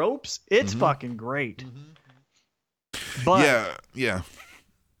purple ropes, it's fucking great. But yeah.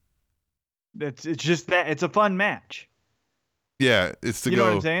 It's just that it's a fun match. Yeah, it's to you know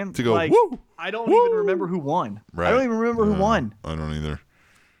what I'm saying? To go, like, woo! I don't even remember who won. Right. I don't even remember who won. I don't either.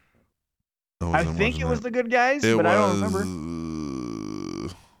 I think it was the good guys, but I don't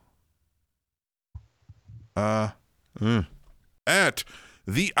remember. At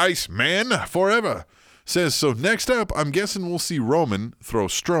the Iceman Forever says, so next up, I'm guessing we'll see Roman throw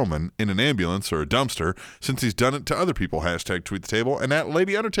Strowman in an ambulance or a dumpster since he's done it to other people. Hashtag tweet the table. And at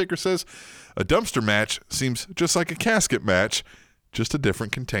Lady Undertaker says, a dumpster match seems just like a casket match, just a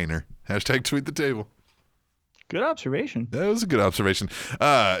different container. Hashtag tweet the table. Good observation. That was a good observation.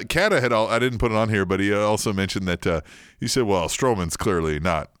 Kata I didn't put it on here, but he also mentioned that he said, well, Strowman's clearly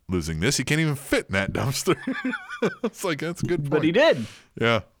not losing this. He can't even fit in that dumpster. It's like, that's a good point. But he did.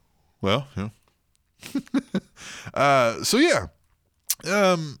 Yeah. Well, yeah.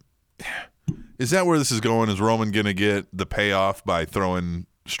 Is that where this is going? Is Roman going to get the payoff by throwing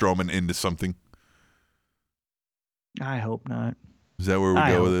Strowman into something? I hope not. Is that where we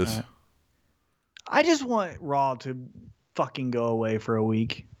go with this? Not. I just want Raw to fucking go away for a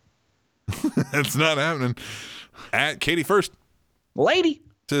week. That's not happening. At Katie First. Lady.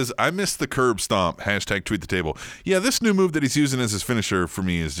 Says, I missed the curb stomp. Hashtag tweet the table. Yeah, this new move that he's using as his finisher for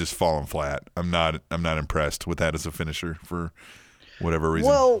me is just falling flat. I'm not impressed with that as a finisher for whatever reason.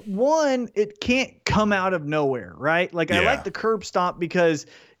 Well, one, it can't come out of nowhere, right? Like, I like the curb stomp because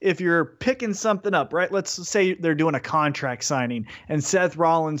if you're picking something up, right? Let's say they're doing a contract signing and Seth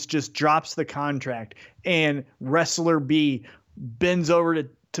Rollins just drops the contract and wrestler B bends over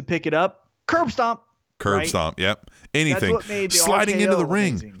to pick it up. Curb stomp. Curb stomp, yep. Anything. That's what made the sliding RKO into the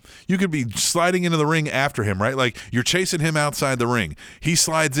ring. amazing. You could be sliding into the ring after him, right? Like you're chasing him outside the ring. He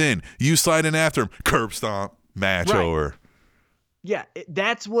slides in. You slide in after him. Curb stomp. match Right. over. Yeah,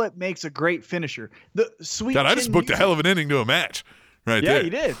 that's what makes a great finisher. The sweet. God, I chin just booked a music- hell of an ending to a match. Right Yeah, there. you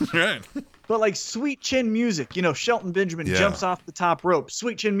did. Right. But like sweet chin music, Shelton Benjamin Yeah. jumps off the top rope.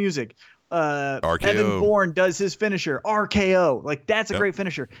 Sweet chin music. RKO. Evan Bourne does his finisher. RKO. Like that's a Yep. great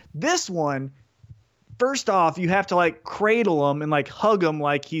finisher. This one, first off, you have to like cradle him and like hug him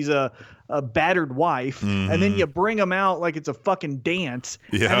like he's a battered wife, and then you bring him out like it's a fucking dance,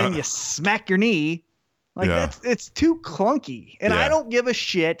 Mm-hmm. Yeah. and then you smack your knee. Like Yeah. it's too clunky. And Yeah. I don't give a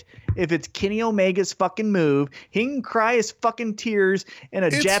shit if it's Kenny Omega's fucking move. He can cry his fucking tears in a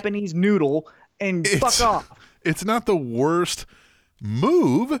Japanese noodle and fuck off. It's not the worst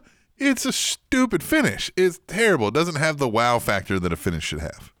move. It's a stupid finish. It's terrible. It doesn't have the wow factor that a finish should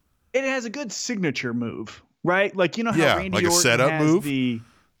have. It has a good signature move, right? Like how Yeah, Randy like a Orton setup has move?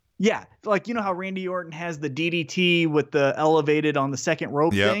 Yeah, like how Randy Orton has the DDT with the elevated on the second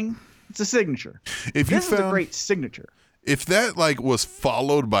rope Yep. thing. It's a signature. If you This is a found- great signature. If that was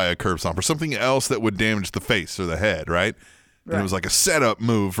followed by a curb stomp or something else that would damage the face or the head, right? And it was like a setup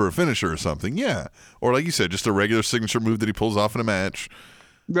move for a finisher or something, yeah. Or like you said, just a regular signature move that he pulls off in a match.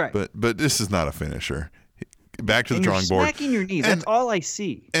 Right. But this is not a finisher. Back to the And you're drawing board. smacking your knee. That's all I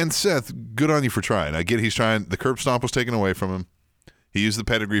see. And Seth, good on you for trying. I get he's trying. The curb stomp was taken away from him. He used the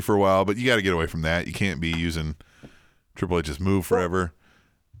pedigree for a while, but you got to get away from that. You can't be using Triple H's move forever.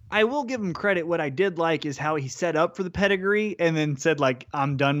 I will give him credit. What I did like is how he set up for the pedigree and then said like,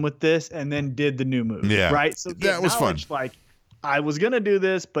 I'm done with this, and then did the new move. Yeah. Right. So he That was fun. acknowledged, like, I was going to do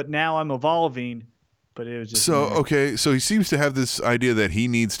this, but now I'm evolving. But it was just So, okay, so he seems to have this idea that he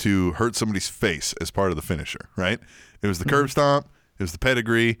needs to hurt somebody's face as part of the finisher, right? It was the curb stomp, it was the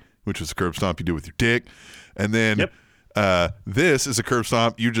pedigree, which was the curb stomp you do with your dick, and then this is a curb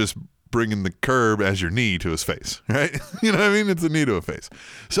stomp, you just bringing the curb as your knee to his face, right? You know what I mean? It's a knee to a face.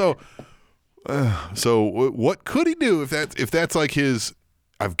 So, what could he do if that's like his?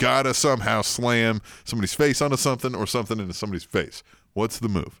 I've got to somehow slam somebody's face onto something or something into somebody's face. What's the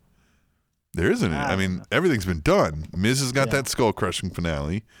move? There isn't. I mean, everything's been done. Miz has got that skull crushing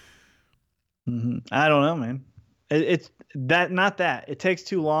finale. I don't know, man. It's that, not that. It takes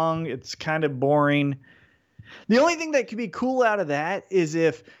too long. It's kind of boring. The only thing that could be cool out of that is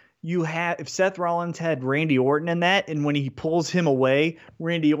if Seth Rollins had Randy Orton in that, and when he pulls him away,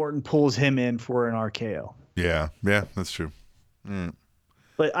 Randy Orton pulls him in for an RKO. Yeah, that's true.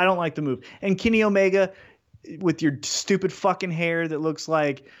 But I don't like the move. And Kenny Omega, with your stupid fucking hair that looks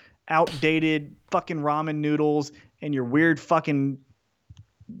like outdated fucking ramen noodles, and your weird fucking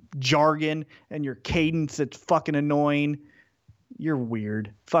jargon and your cadence that's fucking annoying. You're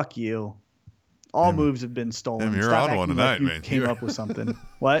weird. Fuck you. All moves have been stolen. You're Stop on one acting tonight, like you man. Came up with something.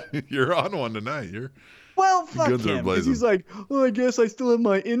 What? You're on one tonight. Well, fuck guns are him. 'Cause blazing. he's like, oh, I guess I still have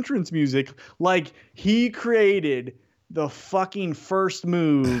my entrance music. Like he created the fucking first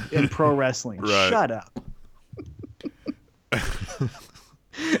move in pro wrestling. Right. Shut up.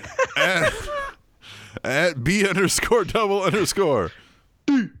 At B_double_.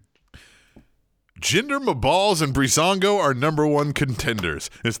 Jinder Mahal and Breezango are #1 contenders.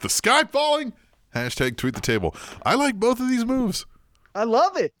 Is the sky falling? # tweet the table. I like both of these moves. I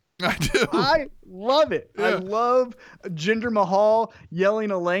love it. I do. I love it. I Yeah. love Jinder Mahal yelling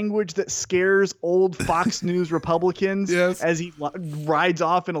a language that scares old Fox News Republicans Yes. as he rides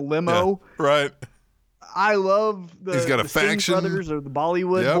off in a limo. Yeah, right. I love the, He's got a the Singh faction. brothers or the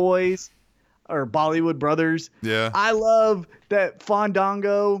Bollywood Yep. boys or Bollywood brothers. Yeah. I love that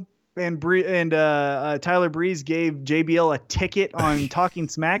Fandango and Tyler Breeze gave JBL a ticket on Talking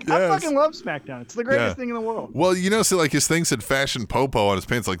Smack. I Yes. fucking love SmackDown. It's the greatest Yeah. thing in the world. Well, so like his thing said fashion popo on his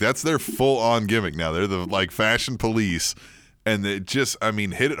pants. Like that's their full on gimmick now. They're the like fashion police, and they just,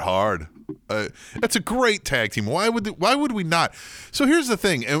 hit it hard. That's a great tag team. Why would we not? So here's the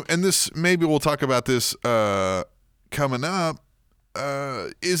thing, and this maybe we'll talk about this coming up.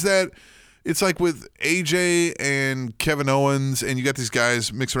 Is that it's like with AJ and Kevin Owens, and you got these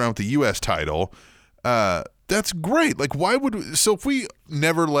guys mixing around with the U.S. title. That's great. Like, so if we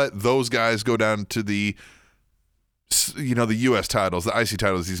never let those guys go down to the U.S. titles, the IC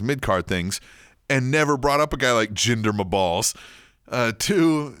titles, these mid-card things, and never brought up a guy like Jinder Mahal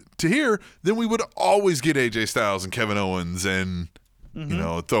to here, then we would always get AJ Styles and Kevin Owens and,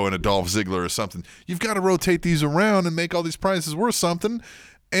 throw in a Dolph Ziggler or something. You've got to rotate these around and make all these prizes worth something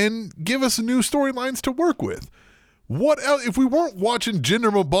and give us new storylines to work with. What else? If we weren't watching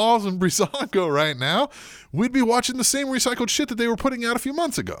Jinder Mahal and Breezango right now, we'd be watching the same recycled shit that they were putting out a few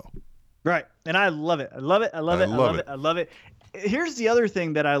months ago. Right. And I love it. I love it. I love it. I love it. I love it. Here's the other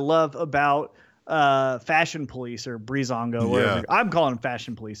thing that I love about Fashion Police or Breezango. Yeah. I'm calling them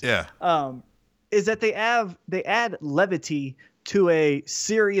Fashion Police. Yeah. is that they add levity to a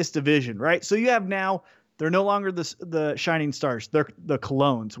serious division, right? So you have now, they're no longer the Shining Stars. They're the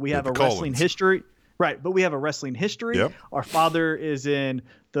Colognes. We have a wrestling history. Right, but we have a wrestling history. Yep. Our father is in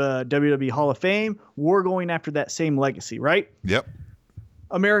the WWE Hall of Fame. We're going after that same legacy, right? Yep.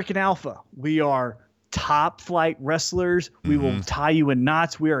 American Alpha. We are top flight wrestlers. We will tie you in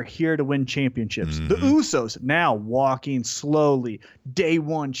knots. We are here to win championships. The Usos now walking slowly. Day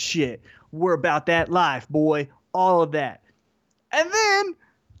one shit. We're about that life, boy. All of that. And then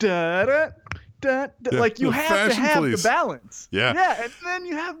like you have to have the balance. Yeah. Yeah, and then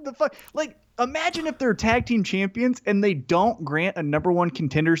you have the like imagine if they're tag team champions and they don't grant a number one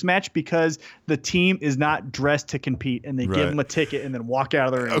contenders match because the team is not dressed to compete and they give them a ticket and then walk out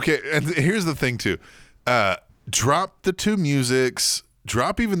of the ring. Okay, and here's the thing too. Drop the two musics.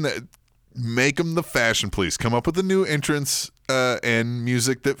 Drop even the. Make them the Fashion Police. Come up with a new entrance and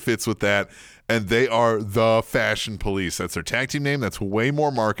music that fits with that. And they are the Fashion Police. That's their tag team name. That's way more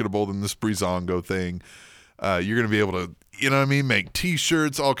marketable than this Breezango thing. You're going to be able to, you know what I mean, make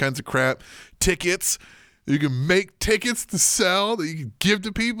T-shirts, all kinds of crap. Tickets. You can make tickets to sell that you can give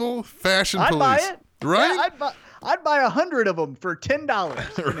to people. Fashion Police. Buy it. Right? Yeah, I'd buy 100 of them for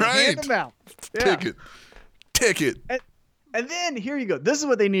 $10. Right. Hand them out. Yeah. Ticket. And then here you go. This is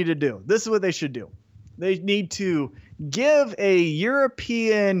what they need to do. This is what they should do. They need to give a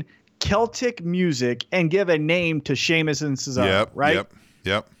European Celtic music and give a name to Sheamus and Cesaro, right?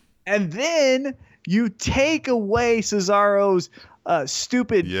 Yep. And then you take away Cesaro's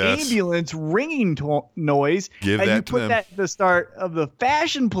stupid ambulance ringing noise, Give and that you to put them. that at the start of the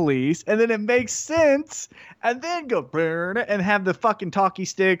Fashion Police, and then it makes sense. And then go and have the fucking talkie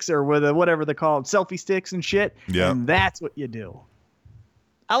sticks or whatever they're called, selfie sticks and shit. Yeah. And that's what you do.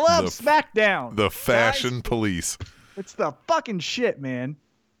 I love SmackDown. The Fashion Police. It's the fucking shit, man.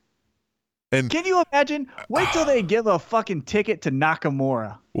 And Can you imagine? Wait till they give a fucking ticket to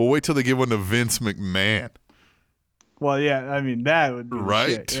Nakamura. we'll wait till they give one to Vince McMahon. Well, yeah, I mean, that would be the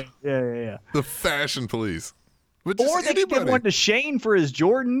Right? shit. Yeah. The Fashion Police. But just Or they could give one to Shane for his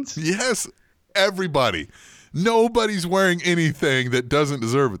Jordans. Yes, everybody. Nobody's wearing anything that doesn't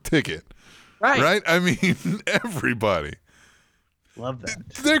deserve a ticket. Right? I mean, everybody. Love that.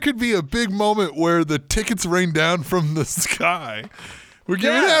 There could be a big moment where the tickets rain down from the sky. We're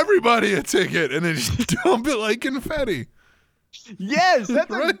giving everybody a ticket and then just dump it like confetti. Yes, that's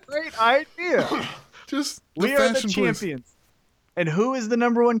a Right? great idea. Just We are the Fashion Police. champions. And who is the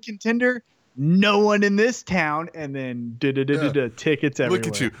number one contender? No one in this town. And then tickets everywhere. Look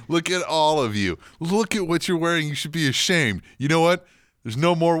at you. Look at all of you. Look at what you're wearing. You should be ashamed. You know what? There's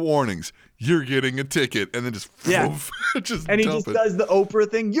no more warnings. You're getting a ticket. And then just, just And he dump just it. does the Oprah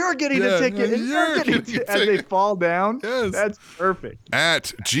thing. You're getting a ticket. And you're getting a ticket. As they fall down. Yes. That's perfect.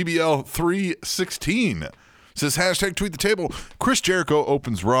 At GBL316 says hashtag tweet the table. Chris Jericho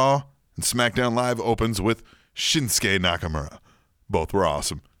opens Raw and SmackDown Live opens with Shinsuke Nakamura. Both were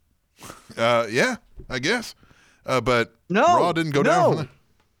awesome. Yeah, I guess. But Raw didn't go down from there.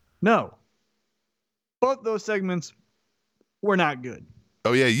 No. Both those segments were not good.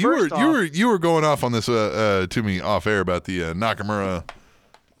 Oh yeah, you were going off on this to me off air about the Nakamura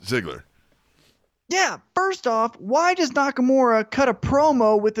Ziggler. Yeah, first off, why does Nakamura cut a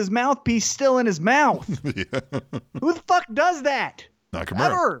promo with his mouthpiece still in his mouth? Yeah. Who the fuck does that? Nakamura.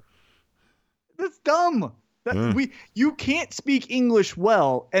 Ever? That's dumb. You can't speak English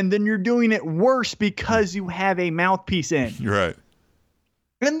well, and then you're doing it worse because you have a mouthpiece in. You're right.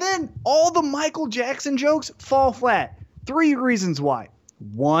 And then all the Michael Jackson jokes fall flat. 3 reasons why.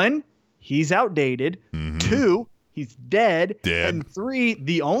 1, he's outdated. 2, he's dead. And 3,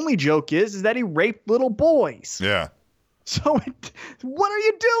 the only joke is that he raped little boys. Yeah. So what are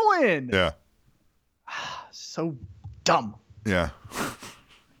you doing? Yeah. So dumb. Yeah.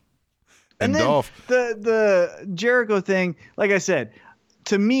 And then Dolph. the Jericho thing, like I said,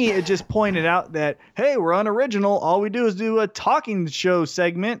 to me, it just pointed out that, hey, we're unoriginal. All we do is do a talking show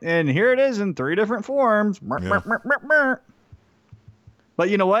segment, and here it is in 3 different forms. Yeah. But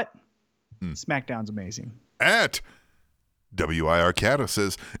you know what? SmackDown's amazing. At WIR Cata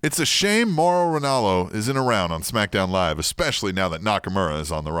says, it's a shame Mauro Ranallo isn't around on SmackDown Live, especially now that Nakamura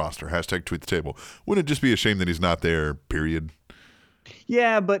is on the roster. Hashtag tweet the table. Wouldn't it just be a shame that he's not there, period?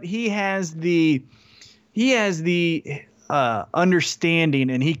 Yeah, but he has the understanding,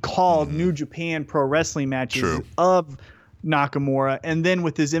 and he called New Japan Pro Wrestling matches of Nakamura, and then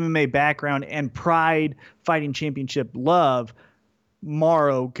with his MMA background and Pride Fighting Championship love,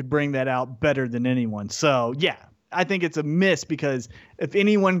 Mauro could bring that out better than anyone. So yeah, I think it's a miss, because if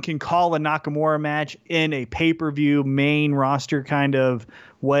anyone can call a Nakamura match in a pay-per-view main roster kind of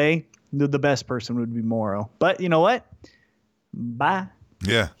way, the best person would be Morrow. But you know what? Bye.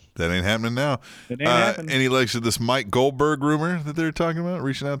 Yeah, that ain't happening now. It ain't happening. Any legs to this Mike Goldberg rumor that they're talking about,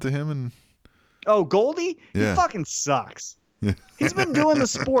 reaching out to him? And Oh, Goldie? Yeah. He fucking sucks. He's been doing the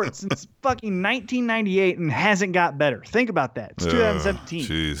sport since fucking 1998 and hasn't got better. Think about that. It's 2017. Jeez,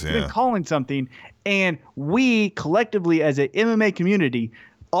 He's yeah. been calling something, and we collectively as an MMA community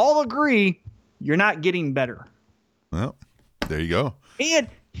all agree you're not getting better. Well, there you go. And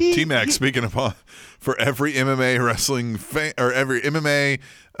T-Mac, speaking upon for every MMA wrestling fan or every MMA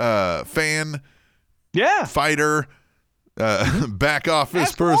fan, yeah, fighter, back office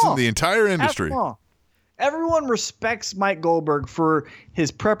Ask them person, all. the entire Ask industry. them all. Everyone respects Mike Goldberg for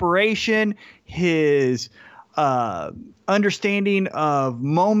his preparation, his understanding of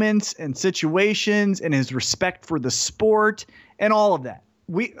moments and situations, and his respect for the sport and all of that.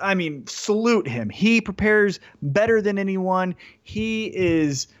 Salute him. He prepares better than anyone. He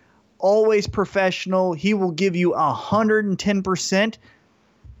is always professional. He will give you 110%.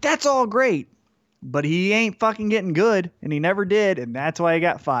 That's all great, but he ain't fucking getting good, and he never did, and that's why he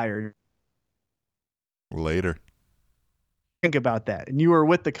got fired. Later. Think about that. And you were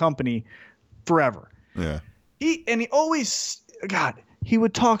with the company forever. Yeah. He always, God, he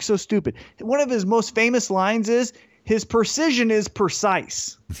would talk so stupid. One of his most famous lines is, his precision is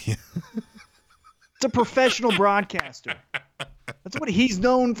precise. Yeah. It's a professional broadcaster. That's what he's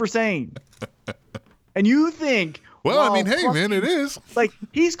known for saying. And you think, Well, I wow, mean, hey, man, it is. like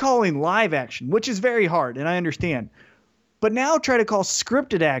he's calling live action, which is very hard, and I understand. But now try to call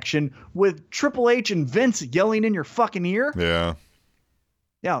scripted action with Triple H and Vince yelling in your fucking ear. Yeah.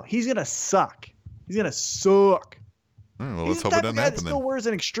 No, he's gonna suck. He's gonna suck. All right, well, He's let's the hope it type of doesn't guy that happen still then. wears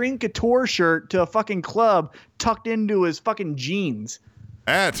an Extreme Couture shirt to a fucking club tucked into his fucking jeans.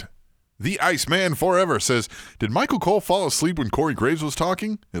 At the Iceman Forever says, did Michael Cole fall asleep when Corey Graves was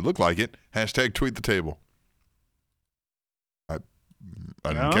talking? It looked like it. Hashtag tweet the table. I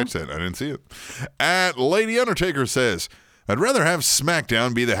didn't No? catch that. I didn't see it. At Lady Undertaker says, I'd rather have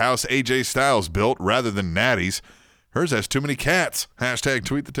SmackDown be the house AJ Styles built rather than Natty's. Hers has too many cats. Hashtag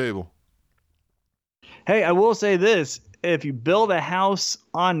tweet the table. Hey, I will say this. If you build a house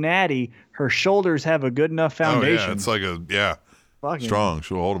on Natty, her shoulders have a good enough foundation. Oh, yeah. It's like Fucking- strong.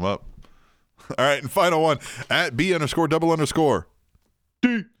 She'll hold them up. All right, and final one. At B_double_.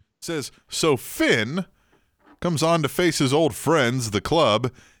 D says, so Finn comes on to face his old friends, the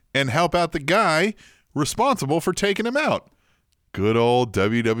club, and help out the guy responsible for taking him out. Good old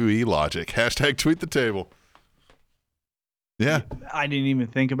WWE logic. Hashtag tweet the table. Yeah. I didn't even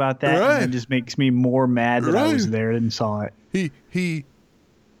think about that. Right. And it just makes me more mad that I was Right. there and saw it. He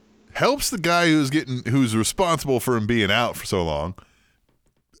helps the guy who's responsible for him being out for so long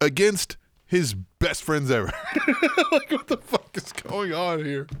against his best friends ever. Like, what the fuck is going on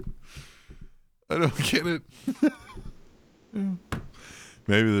here? I don't get it.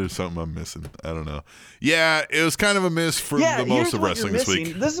 Maybe there's something I'm missing. I don't know. Yeah, it was kind of a miss for the most of wrestling this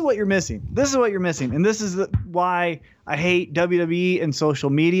week. This is what you're missing. And this is why I hate WWE and social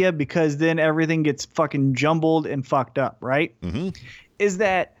media, because then everything gets fucking jumbled and fucked up, right? Mm-hmm. Is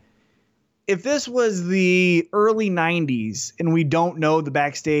that if this was the early 90s and we don't know the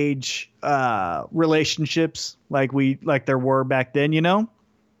backstage relationships like there were back then, you know?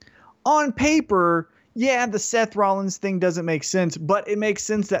 On paper, yeah, the Seth Rollins thing doesn't make sense, but it makes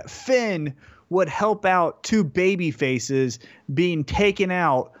sense that Finn would help out two baby faces being taken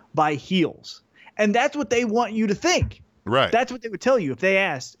out by heels. And that's what they want you to think. Right. That's what they would tell you if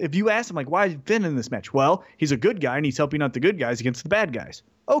you asked them, like, why is Finn in this match? Well, he's a good guy and he's helping out the good guys against the bad guys.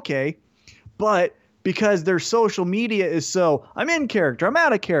 Okay. But because their social media is so, I'm in character, I'm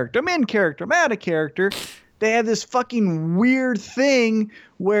out of character, I'm in character, I'm out of character, they have this fucking weird thing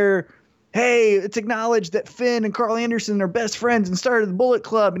where, hey, it's acknowledged that Finn and Carl Anderson are best friends and started the Bullet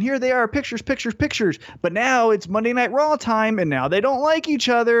Club, and here they are, pictures. But now it's Monday Night Raw time, and now they don't like each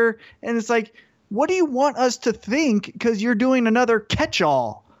other. And it's like, what do you want us to think? Because you're doing another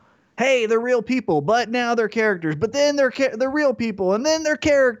catch-all. Hey, they're real people, but now they're characters. But then they're real people, and then they're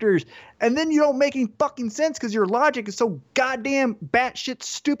characters. And then you don't make any fucking sense because your logic is so goddamn batshit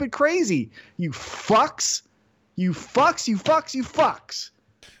stupid crazy. You fucks. You fucks.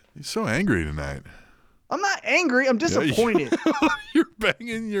 He's so angry tonight. I'm not angry. I'm disappointed. You're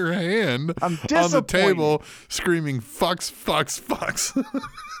banging your hand I'm on the disappointed. table, screaming, fucks.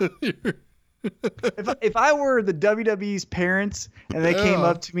 If I were the WWE's parents and they came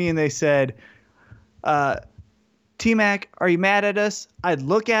up to me and they said, T-Mac, are you mad at us? I'd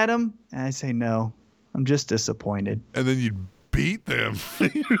look at them and I'd say, no, I'm just disappointed. And then you'd beat them.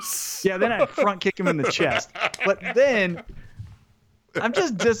 Yeah, then I'd front kick him in the chest. But then I'm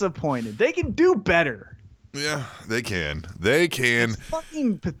just disappointed. They can do better. Yeah, they can. They can. It's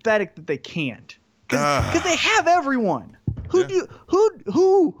fucking pathetic that they can't. Because they have everyone. Who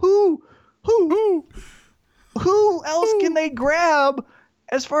else can they grab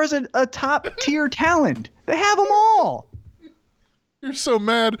as far as a top tier talent? They have them all. You're so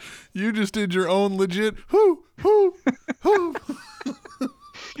mad. You just did your own legit.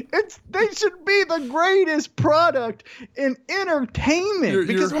 They should be the greatest product in entertainment.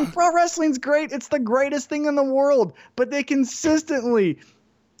 Because when pro wrestling's great, it's the greatest thing in the world. But they consistently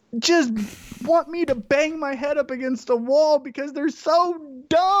just want me to bang my head up against a wall because they're so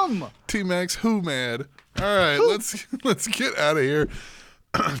dumb. T-Max, who mad? All right, let's get out of here.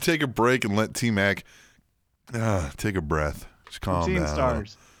 Take a break and let T-Mac take a breath. Just calm down.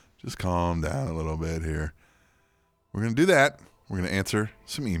 Stars. Just calm down a little bit here. We're going to do that. We're going to answer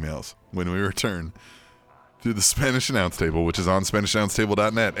some emails when we return to the Spanish Announce Table, which is on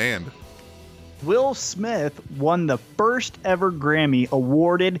SpanishAnnounceTable.net. And Will Smith won the first ever Grammy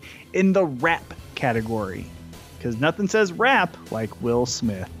awarded in the rap category. Because nothing says rap like Will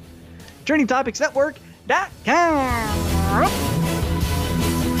Smith. TrainingTopicsNetwork.com.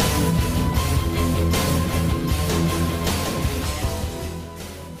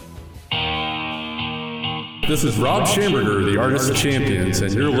 This is Rob Schamberger, the Artist of Champions,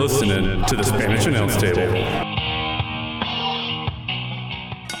 and you're listening to the Spanish Announce Table.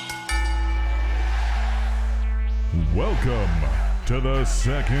 Welcome to the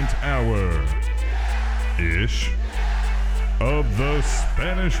second hour-ish of the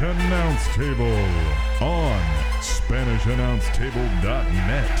Spanish Announce Table on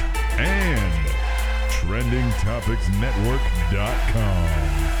SpanishAnnounceTable.net and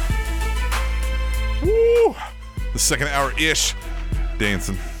TrendingTopicsNetwork.com. woo, the second hour-ish,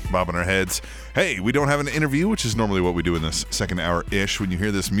 dancing, bobbing our heads. Hey, we don't have an interview, which is normally what we do in this second hour-ish when you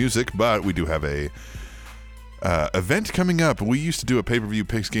hear this music, but we do have a event coming up. We used to do a pay-per-view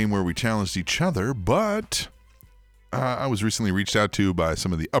picks game where we challenged each other, but I was recently reached out to by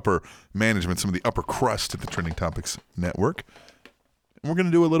some of the upper management, some of the upper crust at the Trending Topics Network. And we're going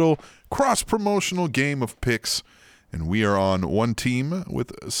to do a little cross-promotional game of picks, and we are on one team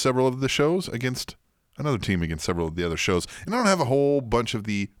with several of the shows against another team against several of the other shows. And I don't have a whole bunch of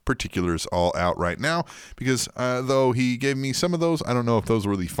the particulars all out right now because though he gave me some of those, I don't know if those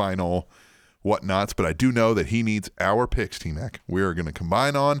were the final whatnots, but I do know that he needs our picks, T-Mac. We are going to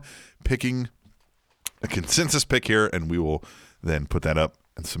combine on picking a consensus pick here, and we will then put that up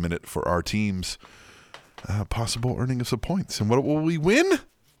and submit it for our team's possible earning of some points. And what will we win? I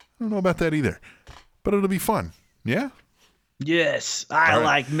don't know about that either, but it'll be fun. Yeah? Yes, I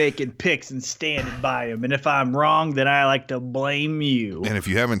like making picks and standing by them. And if I'm wrong, then I like to blame you. And if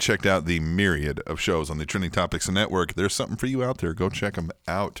you haven't checked out the myriad of shows on the Trending Topics Network, there's something for you out there. Go check them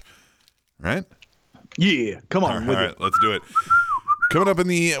out. Right? Yeah, come on. All right, let's do it. Coming up in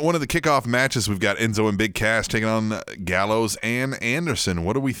one of the kickoff matches, we've got Enzo and Big Cass taking on Gallows and Anderson.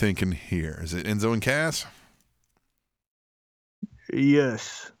 What are we thinking here? Is it Enzo and Cass?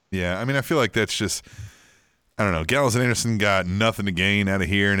 Yes. Yeah, I mean, I feel like that's just, I don't know. Gallows and Anderson got nothing to gain out of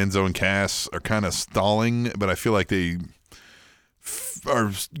here, and Enzo and Cass are kind of stalling, but I feel like they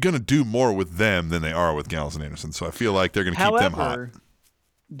are going to do more with them than they are with Gallows and Anderson. So I feel like they're going to keep them hot.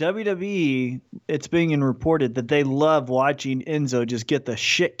 WWE, it's being reported that they love watching Enzo just get the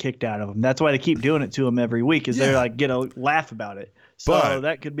shit kicked out of him. That's why they keep doing it to him every week, is they're like, get a laugh about it. So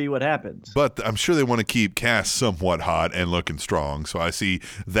that could be what happens. But I'm sure they want to keep Cass somewhat hot and looking strong. So I see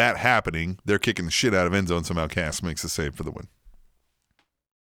that happening. They're kicking the shit out of Enzo, and somehow Cass makes the save for the win.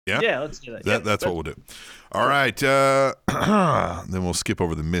 Yeah? Yeah, let's do that. That's what we'll do. All right. Then we'll skip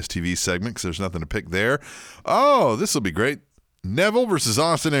over the Miss TV segment because there's nothing to pick there. Oh, this will be great. Neville versus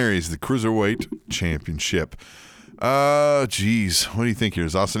Austin Aries, the Cruiserweight Championship. Geez, what do you think here?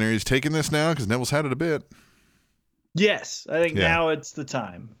 Is Austin Aries taking this now? Because Neville's had it a bit. Yes, I think now it's the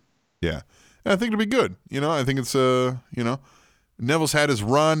time. Yeah, and I think it'll be good. I think it's Neville's had his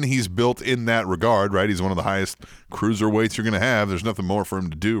run. He's built in that regard, right? He's one of the highest cruiserweights you're going to have. There's nothing more for him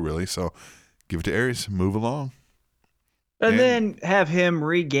to do, really. So give it to Aries. Move along. And then have him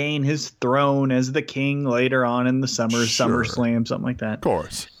regain his throne as the king later on in the SummerSlam, something like that. Of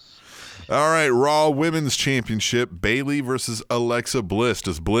course. All right, Raw Women's Championship, Bayley versus Alexa Bliss.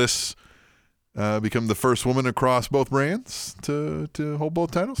 Does Bliss become the first woman across both brands to hold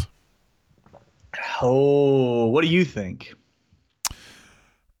both titles? Oh, what do you think?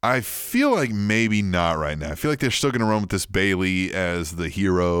 I feel like maybe not right now. I feel like they're still going to run with this Bayley as the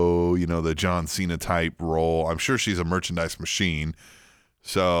hero, the John Cena type role. I'm sure she's a merchandise machine,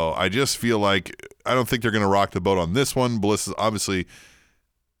 So I just feel like I don't think they're going to rock the boat on this one. Bliss obviously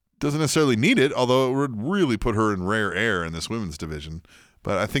doesn't necessarily need it, although it would really put her in rare air in this women's division.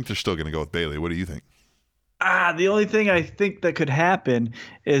 But I think they're still going to go with Bayley. What do you think? The only thing I think that could happen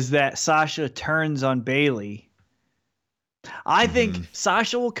is that Sasha turns on Bayley. I think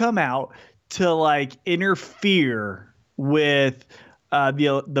Sasha will come out to like interfere with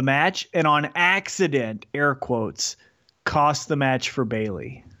the match, and on accident, air quotes, cost the match for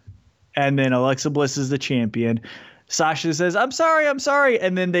Bayley. And then Alexa Bliss is the champion. Sasha says, I'm sorry.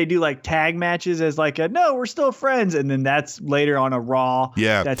 And then they do like tag matches as like no, we're still friends. And then that's later on a Raw.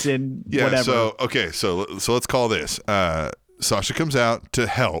 Yeah. That's in whatever. So let's call this. Sasha comes out to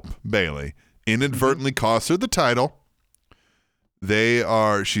help Bayley, inadvertently costs her the title.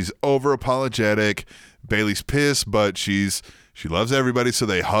 She's over apologetic. Bayley's pissed, but she loves everybody, so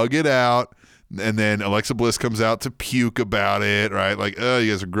they hug it out. And then Alexa Bliss comes out to puke about it, right? Like, oh,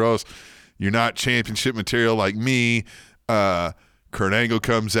 you guys are gross. You're not championship material like me. Kurt Angle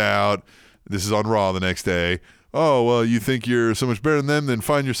comes out. This is on Raw the next day. Oh, well, you think you're so much better than them, then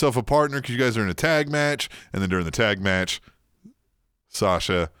find yourself a partner because you guys are in a tag match. And then during the tag match,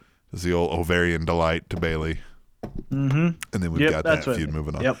 Sasha does the old ovarian delight to Bayley. And then we've got that feud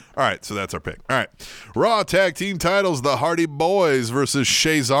moving on. All right, so that's our pick. All right. Raw tag team titles, the Hardy Boys versus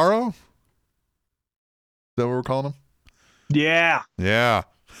Cesaro. Is that what we're calling them? Yeah. Yeah.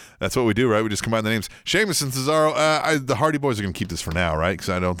 That's what we do, right? We just combine the names. Sheamus and Cesaro. The Hardy Boys are going to keep this for now, right? Because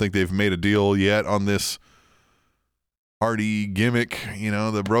I don't think they've made a deal yet on this Hardy gimmick,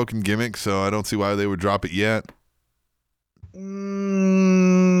 the broken gimmick. So I don't see why they would drop it yet. But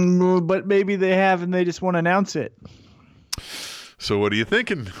maybe they have and they just want to announce it. So what are you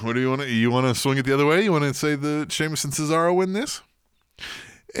thinking? What do you want to? You want to swing it the other way? You want to say that Sheamus and Cesaro win this?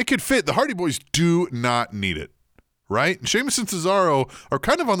 It could fit. The Hardy Boys do not need it, right? And Sheamus and Cesaro are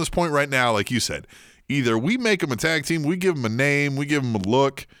kind of on this point right now, like you said. Either we make them a tag team, we give them a name, we give them a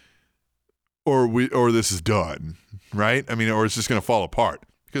look, or this is done, right? I mean, or it's just going to fall apart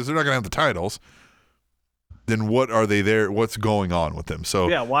because they're not going to have the titles. Then what are they there? What's going on with them? So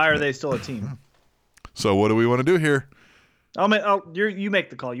yeah, why are they still a team? So what do we want to do here? You make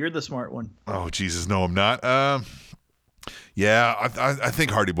the call. You're the smart one. Oh Jesus, no, I'm not. Yeah, I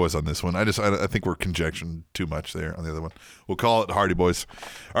think Hardy Boys on this one. I think we're conjecturing too much there on the other one. We'll call it Hardy Boys.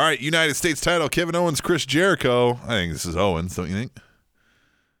 All right, United States title: Kevin Owens, Chris Jericho. I think this is Owens, don't you think?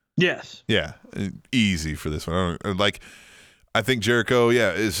 Yes. Yeah, easy for this one. I think Jericho,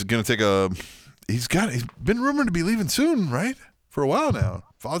 is going to take a. He's been rumored to be leaving soon, right? For a while now.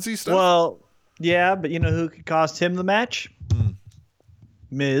 Fozzy stuff. Well, yeah, but you know who could cost him the match?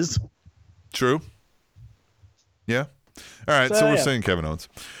 Miz. True. Yeah. All right, so we're saying Kevin Owens.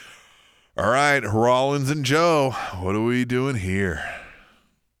 All right, Rollins and Joe. What are we doing here?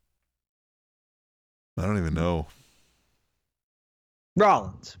 I don't even know.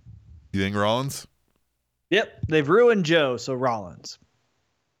 Rollins. You think Rollins? Yep, they've ruined Joe, so Rollins.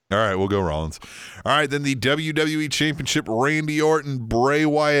 All right, we'll go Rollins. All right, then the WWE Championship, Randy Orton, Bray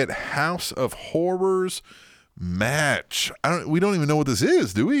Wyatt, House of Horrors match. We don't even know what this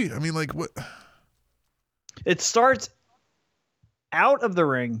is, do we? I mean, like what? It starts out of the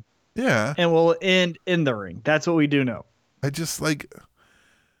ring. Yeah. And will end in the ring. That's what we do know. I feel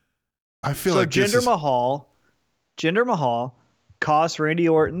like Jinder Mahal costs Randy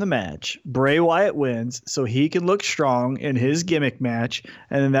Orton the match. Bray Wyatt wins, so he can look strong in his gimmick match,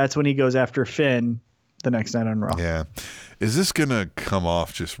 and then that's when he goes after Finn the next night on Raw. Yeah. Is this going to come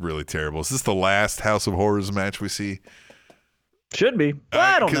off just really terrible? Is this the last House of Horrors match we see? Should be.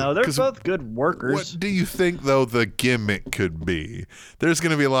 I don't know. They're both good workers. What do you think, though, the gimmick could be? There's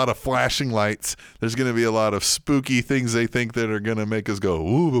going to be a lot of flashing lights. There's going to be a lot of spooky things they think that are going to make us go,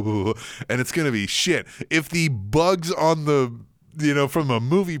 ooh, and it's going to be shit. If the bugs on the from a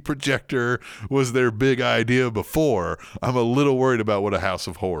movie projector was their big idea before, I'm a little worried about what a House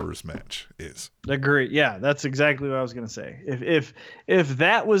of Horrors match is. Agree. Yeah, that's exactly what I was going to say. If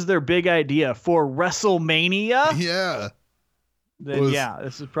that was their big idea for WrestleMania, then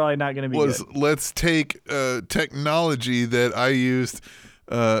this is probably not going to be good. Let's take technology that I used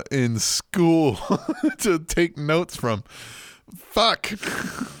in school to take notes from. Fuck.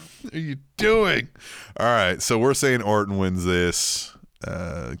 What are you doing? All right, so we're saying Orton wins this,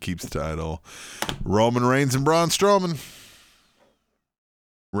 keeps the title. Roman Reigns and Braun Strowman.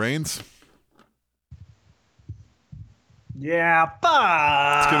 Reigns? Yeah,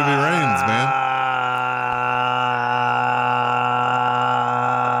 fuck. It's going to be Reigns, man.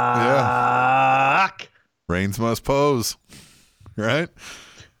 Yeah. Reigns must pose, right?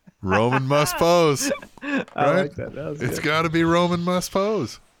 Roman must pose. I like that. That was It's good. got to be Roman must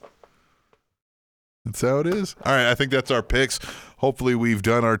pose. That's how it is. All right, I think that's our picks. Hopefully we've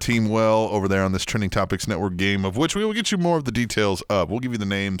done our team well over there on this Trending Topics Network game, of which we will get you more of the details of. We'll give you the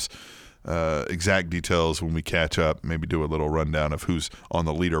names, exact details when we catch up, maybe do a little rundown of who's on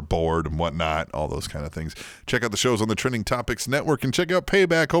the leaderboard and whatnot, all those kind of things. Check out the shows on the Trending Topics Network and check out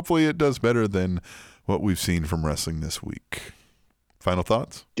Payback. Hopefully it does better than what we've seen from wrestling this week. Final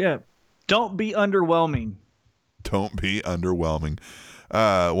thoughts? Yeah. Don't be underwhelming. Don't be underwhelming.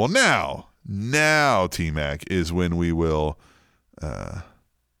 Well, now, T-Mac, is when we will, let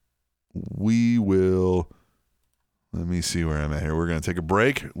me see where I'm at here. We're going to take a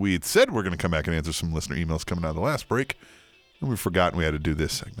break. We had said we're going to come back and answer some listener emails coming out of the last break, and we've forgotten we had to do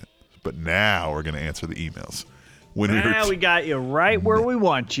this segment. But now we're going to answer the emails. Now we got you right where we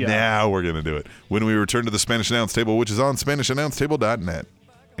want you. Now we're going to do it. When we return to the Spanish Announce Table, which is on SpanishAnnounceTable.net.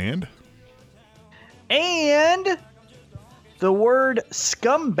 And the word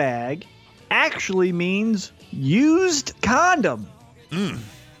scumbag actually means used condom.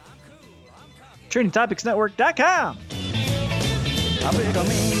 TrendingTopicsNetwork.com. I pick a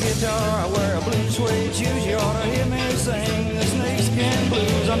mean guitar, I wear a blue suede shoes. You ought to hear me sing the snakeskin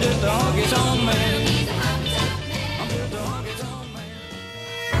blues. I'm just a honky-tonk man.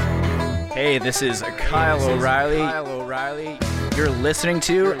 Hey, this is Kyle O'Reilly. You're listening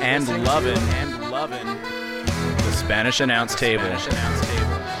to and loving the Spanish Announce Table. Sierra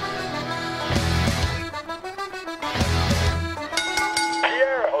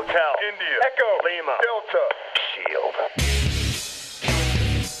Hotel, India, Echo, Lima, Delta, Shield.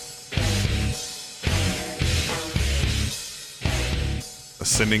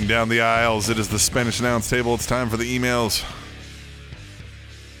 ascending down the aisles, it is the Spanish Announce Table. It's time for the emails.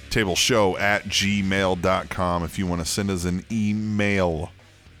 tableshow@gmail.com if you want to send us an email.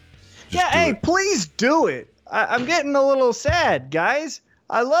 Hey, please do it. I'm getting a little sad, guys.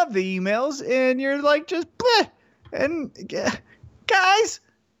 I love the emails, and you're like just bleh. And guys,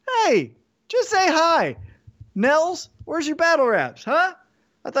 hey, just say hi. Nels, where's your battle raps, huh?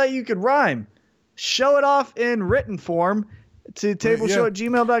 I thought you could rhyme. Show it off in written form to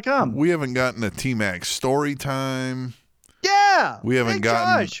tableshow@gmail.com. We haven't gotten a T-Mac story time. Yeah. We haven't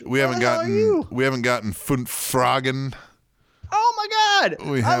gotten Josh, we haven't gotten Fragen. Oh my God!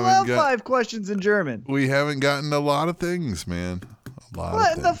 I love 5 questions in German. We haven't gotten a lot of things, man.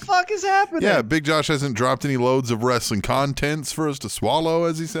 What the fuck is happening? Yeah, Big Josh hasn't dropped any loads of wrestling contents for us to swallow,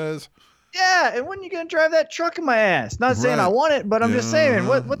 as he says. Yeah, and when are you gonna drive that truck in my ass? Not saying I want it, but I'm just saying,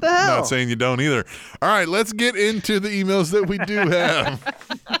 what the hell? Not saying you don't either. All right, let's get into the emails that we do have.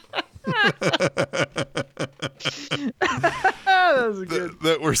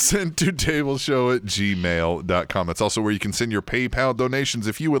 That were sent to tableshow@gmail.com. That's also where you can send your PayPal donations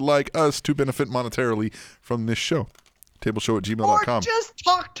if you would like us to benefit monetarily from this show. Tableshow@gmail.com. Or just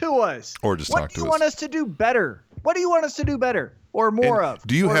talk to us. Or just talk to us. What do you want us to do better? What do you want us to do better? Or more of?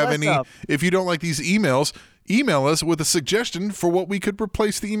 Do you or have less any, of? if you don't like these emails, email us with a suggestion for what we could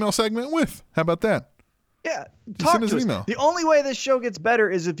replace the email segment with. How about that? Yeah, talk send us to an us. email. The only way this show gets better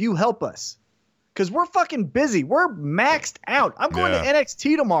is if you help us. Because we're fucking busy. We're maxed out. I'm going to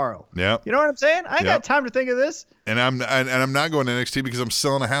NXT tomorrow. Yeah. You know what I'm saying? I ain't got time to think of this. And I'm not going to NXT because I'm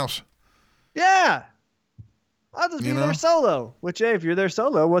selling a house. Yeah. I'll just be there solo. Which, hey, if you're there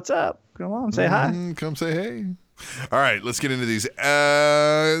solo, what's up? Come on, say hi. Come say hey. All right, let's get into these.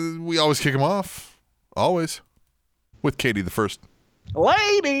 We always kick them off. Always. With Katie the first.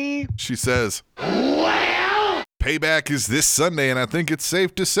 Lady! She says, well, Payback is this Sunday, and I think it's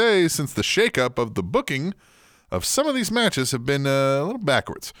safe to say, since the shakeup of the booking of some of these matches have been a little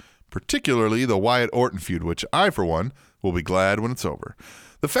backwards, particularly the Wyatt-Orton feud, which I, for one, will be glad when it's over.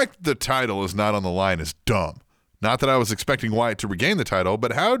 The fact that the title is not on the line is dumb. Not that I was expecting Wyatt to regain the title,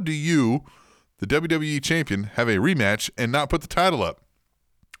 but how do you, the WWE champion, have a rematch and not put the title up?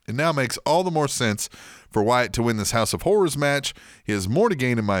 It now makes all the more sense for Wyatt to win this House of Horrors match. He has more to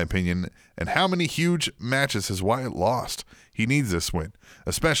gain, in my opinion. And how many huge matches has Wyatt lost? He needs this win,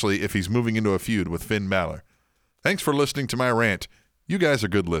 especially if he's moving into a feud with Finn Balor. Thanks for listening to my rant. You guys are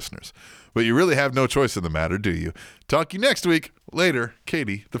good listeners. But you really have no choice in the matter, do you? Talk to you next week. Later,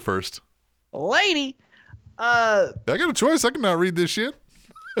 Katie the first. Lady! I got a choice. I can now read this shit.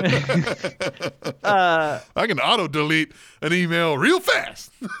 I can auto delete an email real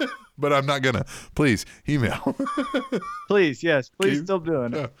fast, but I'm not gonna. Please email. Please, yes, please, still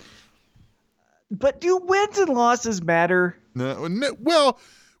doing it. But do wins and losses matter? No, well,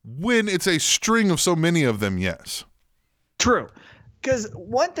 when it's a string of so many of them, yes. True, because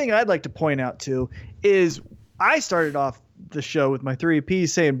one thing I'd like to point out too is I started off the show with my 3Ps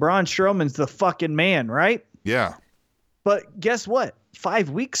saying Braun Strowman's the fucking man, right? Yeah. But guess what?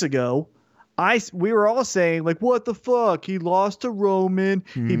 5 weeks ago, we were all saying, like, what the fuck? He lost to Roman.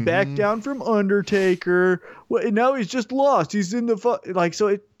 He backed down from Undertaker. Well, now he's just lost. He's in the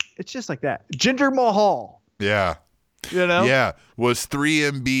so it's just like that. Jinder Mahal. Yeah. You know? Yeah. Was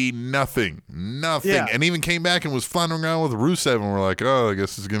 3MB nothing. Yeah. And even came back and was floundering around with Rusev. And we're like, oh, I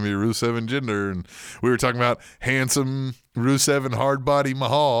guess it's going to be Rusev and Jinder. And we were talking about handsome Rusev and hard body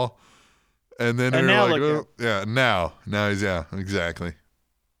Mahal. And then we were like, oh, yeah, now he's, yeah, exactly.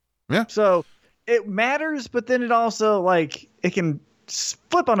 Yeah. So it matters, but then it also, like, it can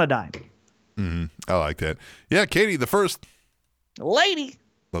flip on a dime. Mm-hmm. I like that. Yeah, Katie, the first lady.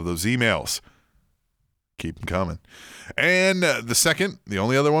 Love those emails. Keep them coming. And the second, the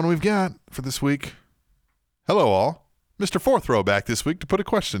only other one we've got for this week. Hello, all. Mr. Fourth Row back this week to put a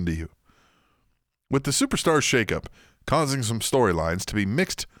question to you. With the Superstars shakeup causing some storylines to be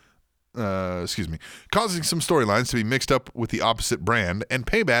mixed up with the opposite brand, and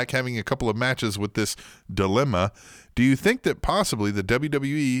Payback having a couple of matches with this dilemma, do you think that possibly the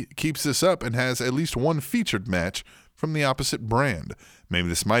WWE keeps this up and has at least one featured match from the opposite brand? Maybe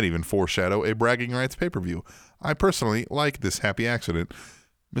this might even foreshadow a bragging rights pay-per-view. I personally like this happy accident.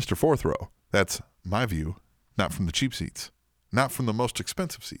 Mr. Fourth Row, that's my view, not from the cheap seats, not from the most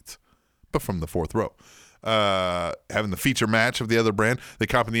expensive seats, but from the fourth row. Having the feature match of the other brand. They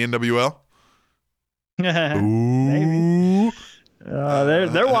copy the NWL. Maybe.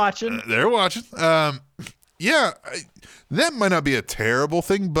 They're watching. They're watching. Yeah, that might not be a terrible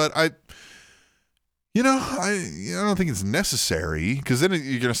thing, but I don't think it's necessary, because then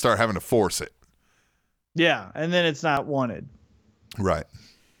you're going to start having to force it. Yeah, and then it's not wanted. Right.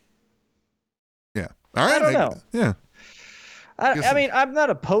 Yeah. All right. I don't know. Yeah. I mean, I'm not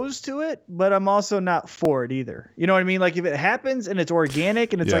opposed to it, but I'm also not for it either. You know what I mean? Like, if it happens and it's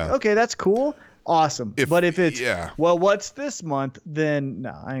organic and it's like, okay, that's cool, awesome. But if it's, well, what's this month, then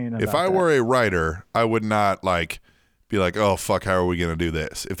no, I ain't about If I were a writer, I would not be like, oh, fuck, how are we going to do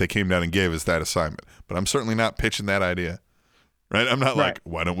this? If they came down and gave us that assignment. But I'm certainly not pitching that idea. Right? I'm not like,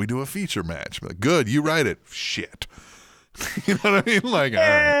 why don't we do a feature match? I'm like, good, you write it. Shit. You know what I mean? Like,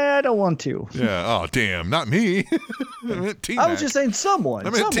 I don't want to. Yeah. Oh, damn. Not me. I was just saying someone. I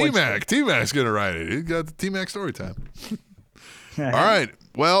meant T-Mac. T-Mac's going to write it. He got the T-Mac story time. All right.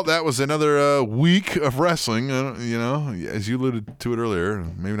 Well, that was another week of wrestling. As you alluded to it earlier,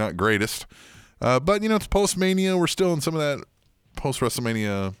 maybe not greatest. But, it's post-Mania. We're still in some of that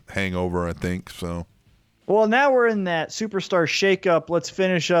post-WrestleMania hangover, I think. So. Well, now we're in that Superstar shakeup. Let's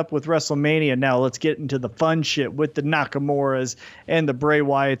finish up with WrestleMania. Now let's get into the fun shit with the Nakamura's and the Bray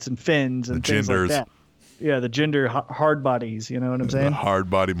Wyatts and Finns and things like that. Yeah, the Jinder hard bodies. You know what I'm saying? The hard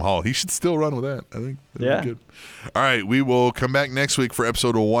body Mahal. He should still run with that. I think. That'd be good. All right, we will come back next week for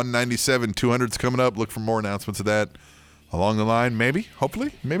episode 197. 200's coming up. Look for more announcements of that along the line. Maybe,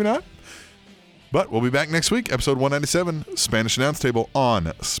 hopefully, maybe not. But we'll be back next week, episode 197, Spanish Announce Table on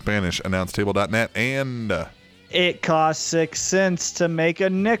SpanishAnnounceTable.net. And it costs 6 cents to make a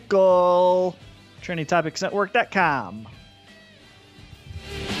nickel. TrinityTopicsNetwork.com.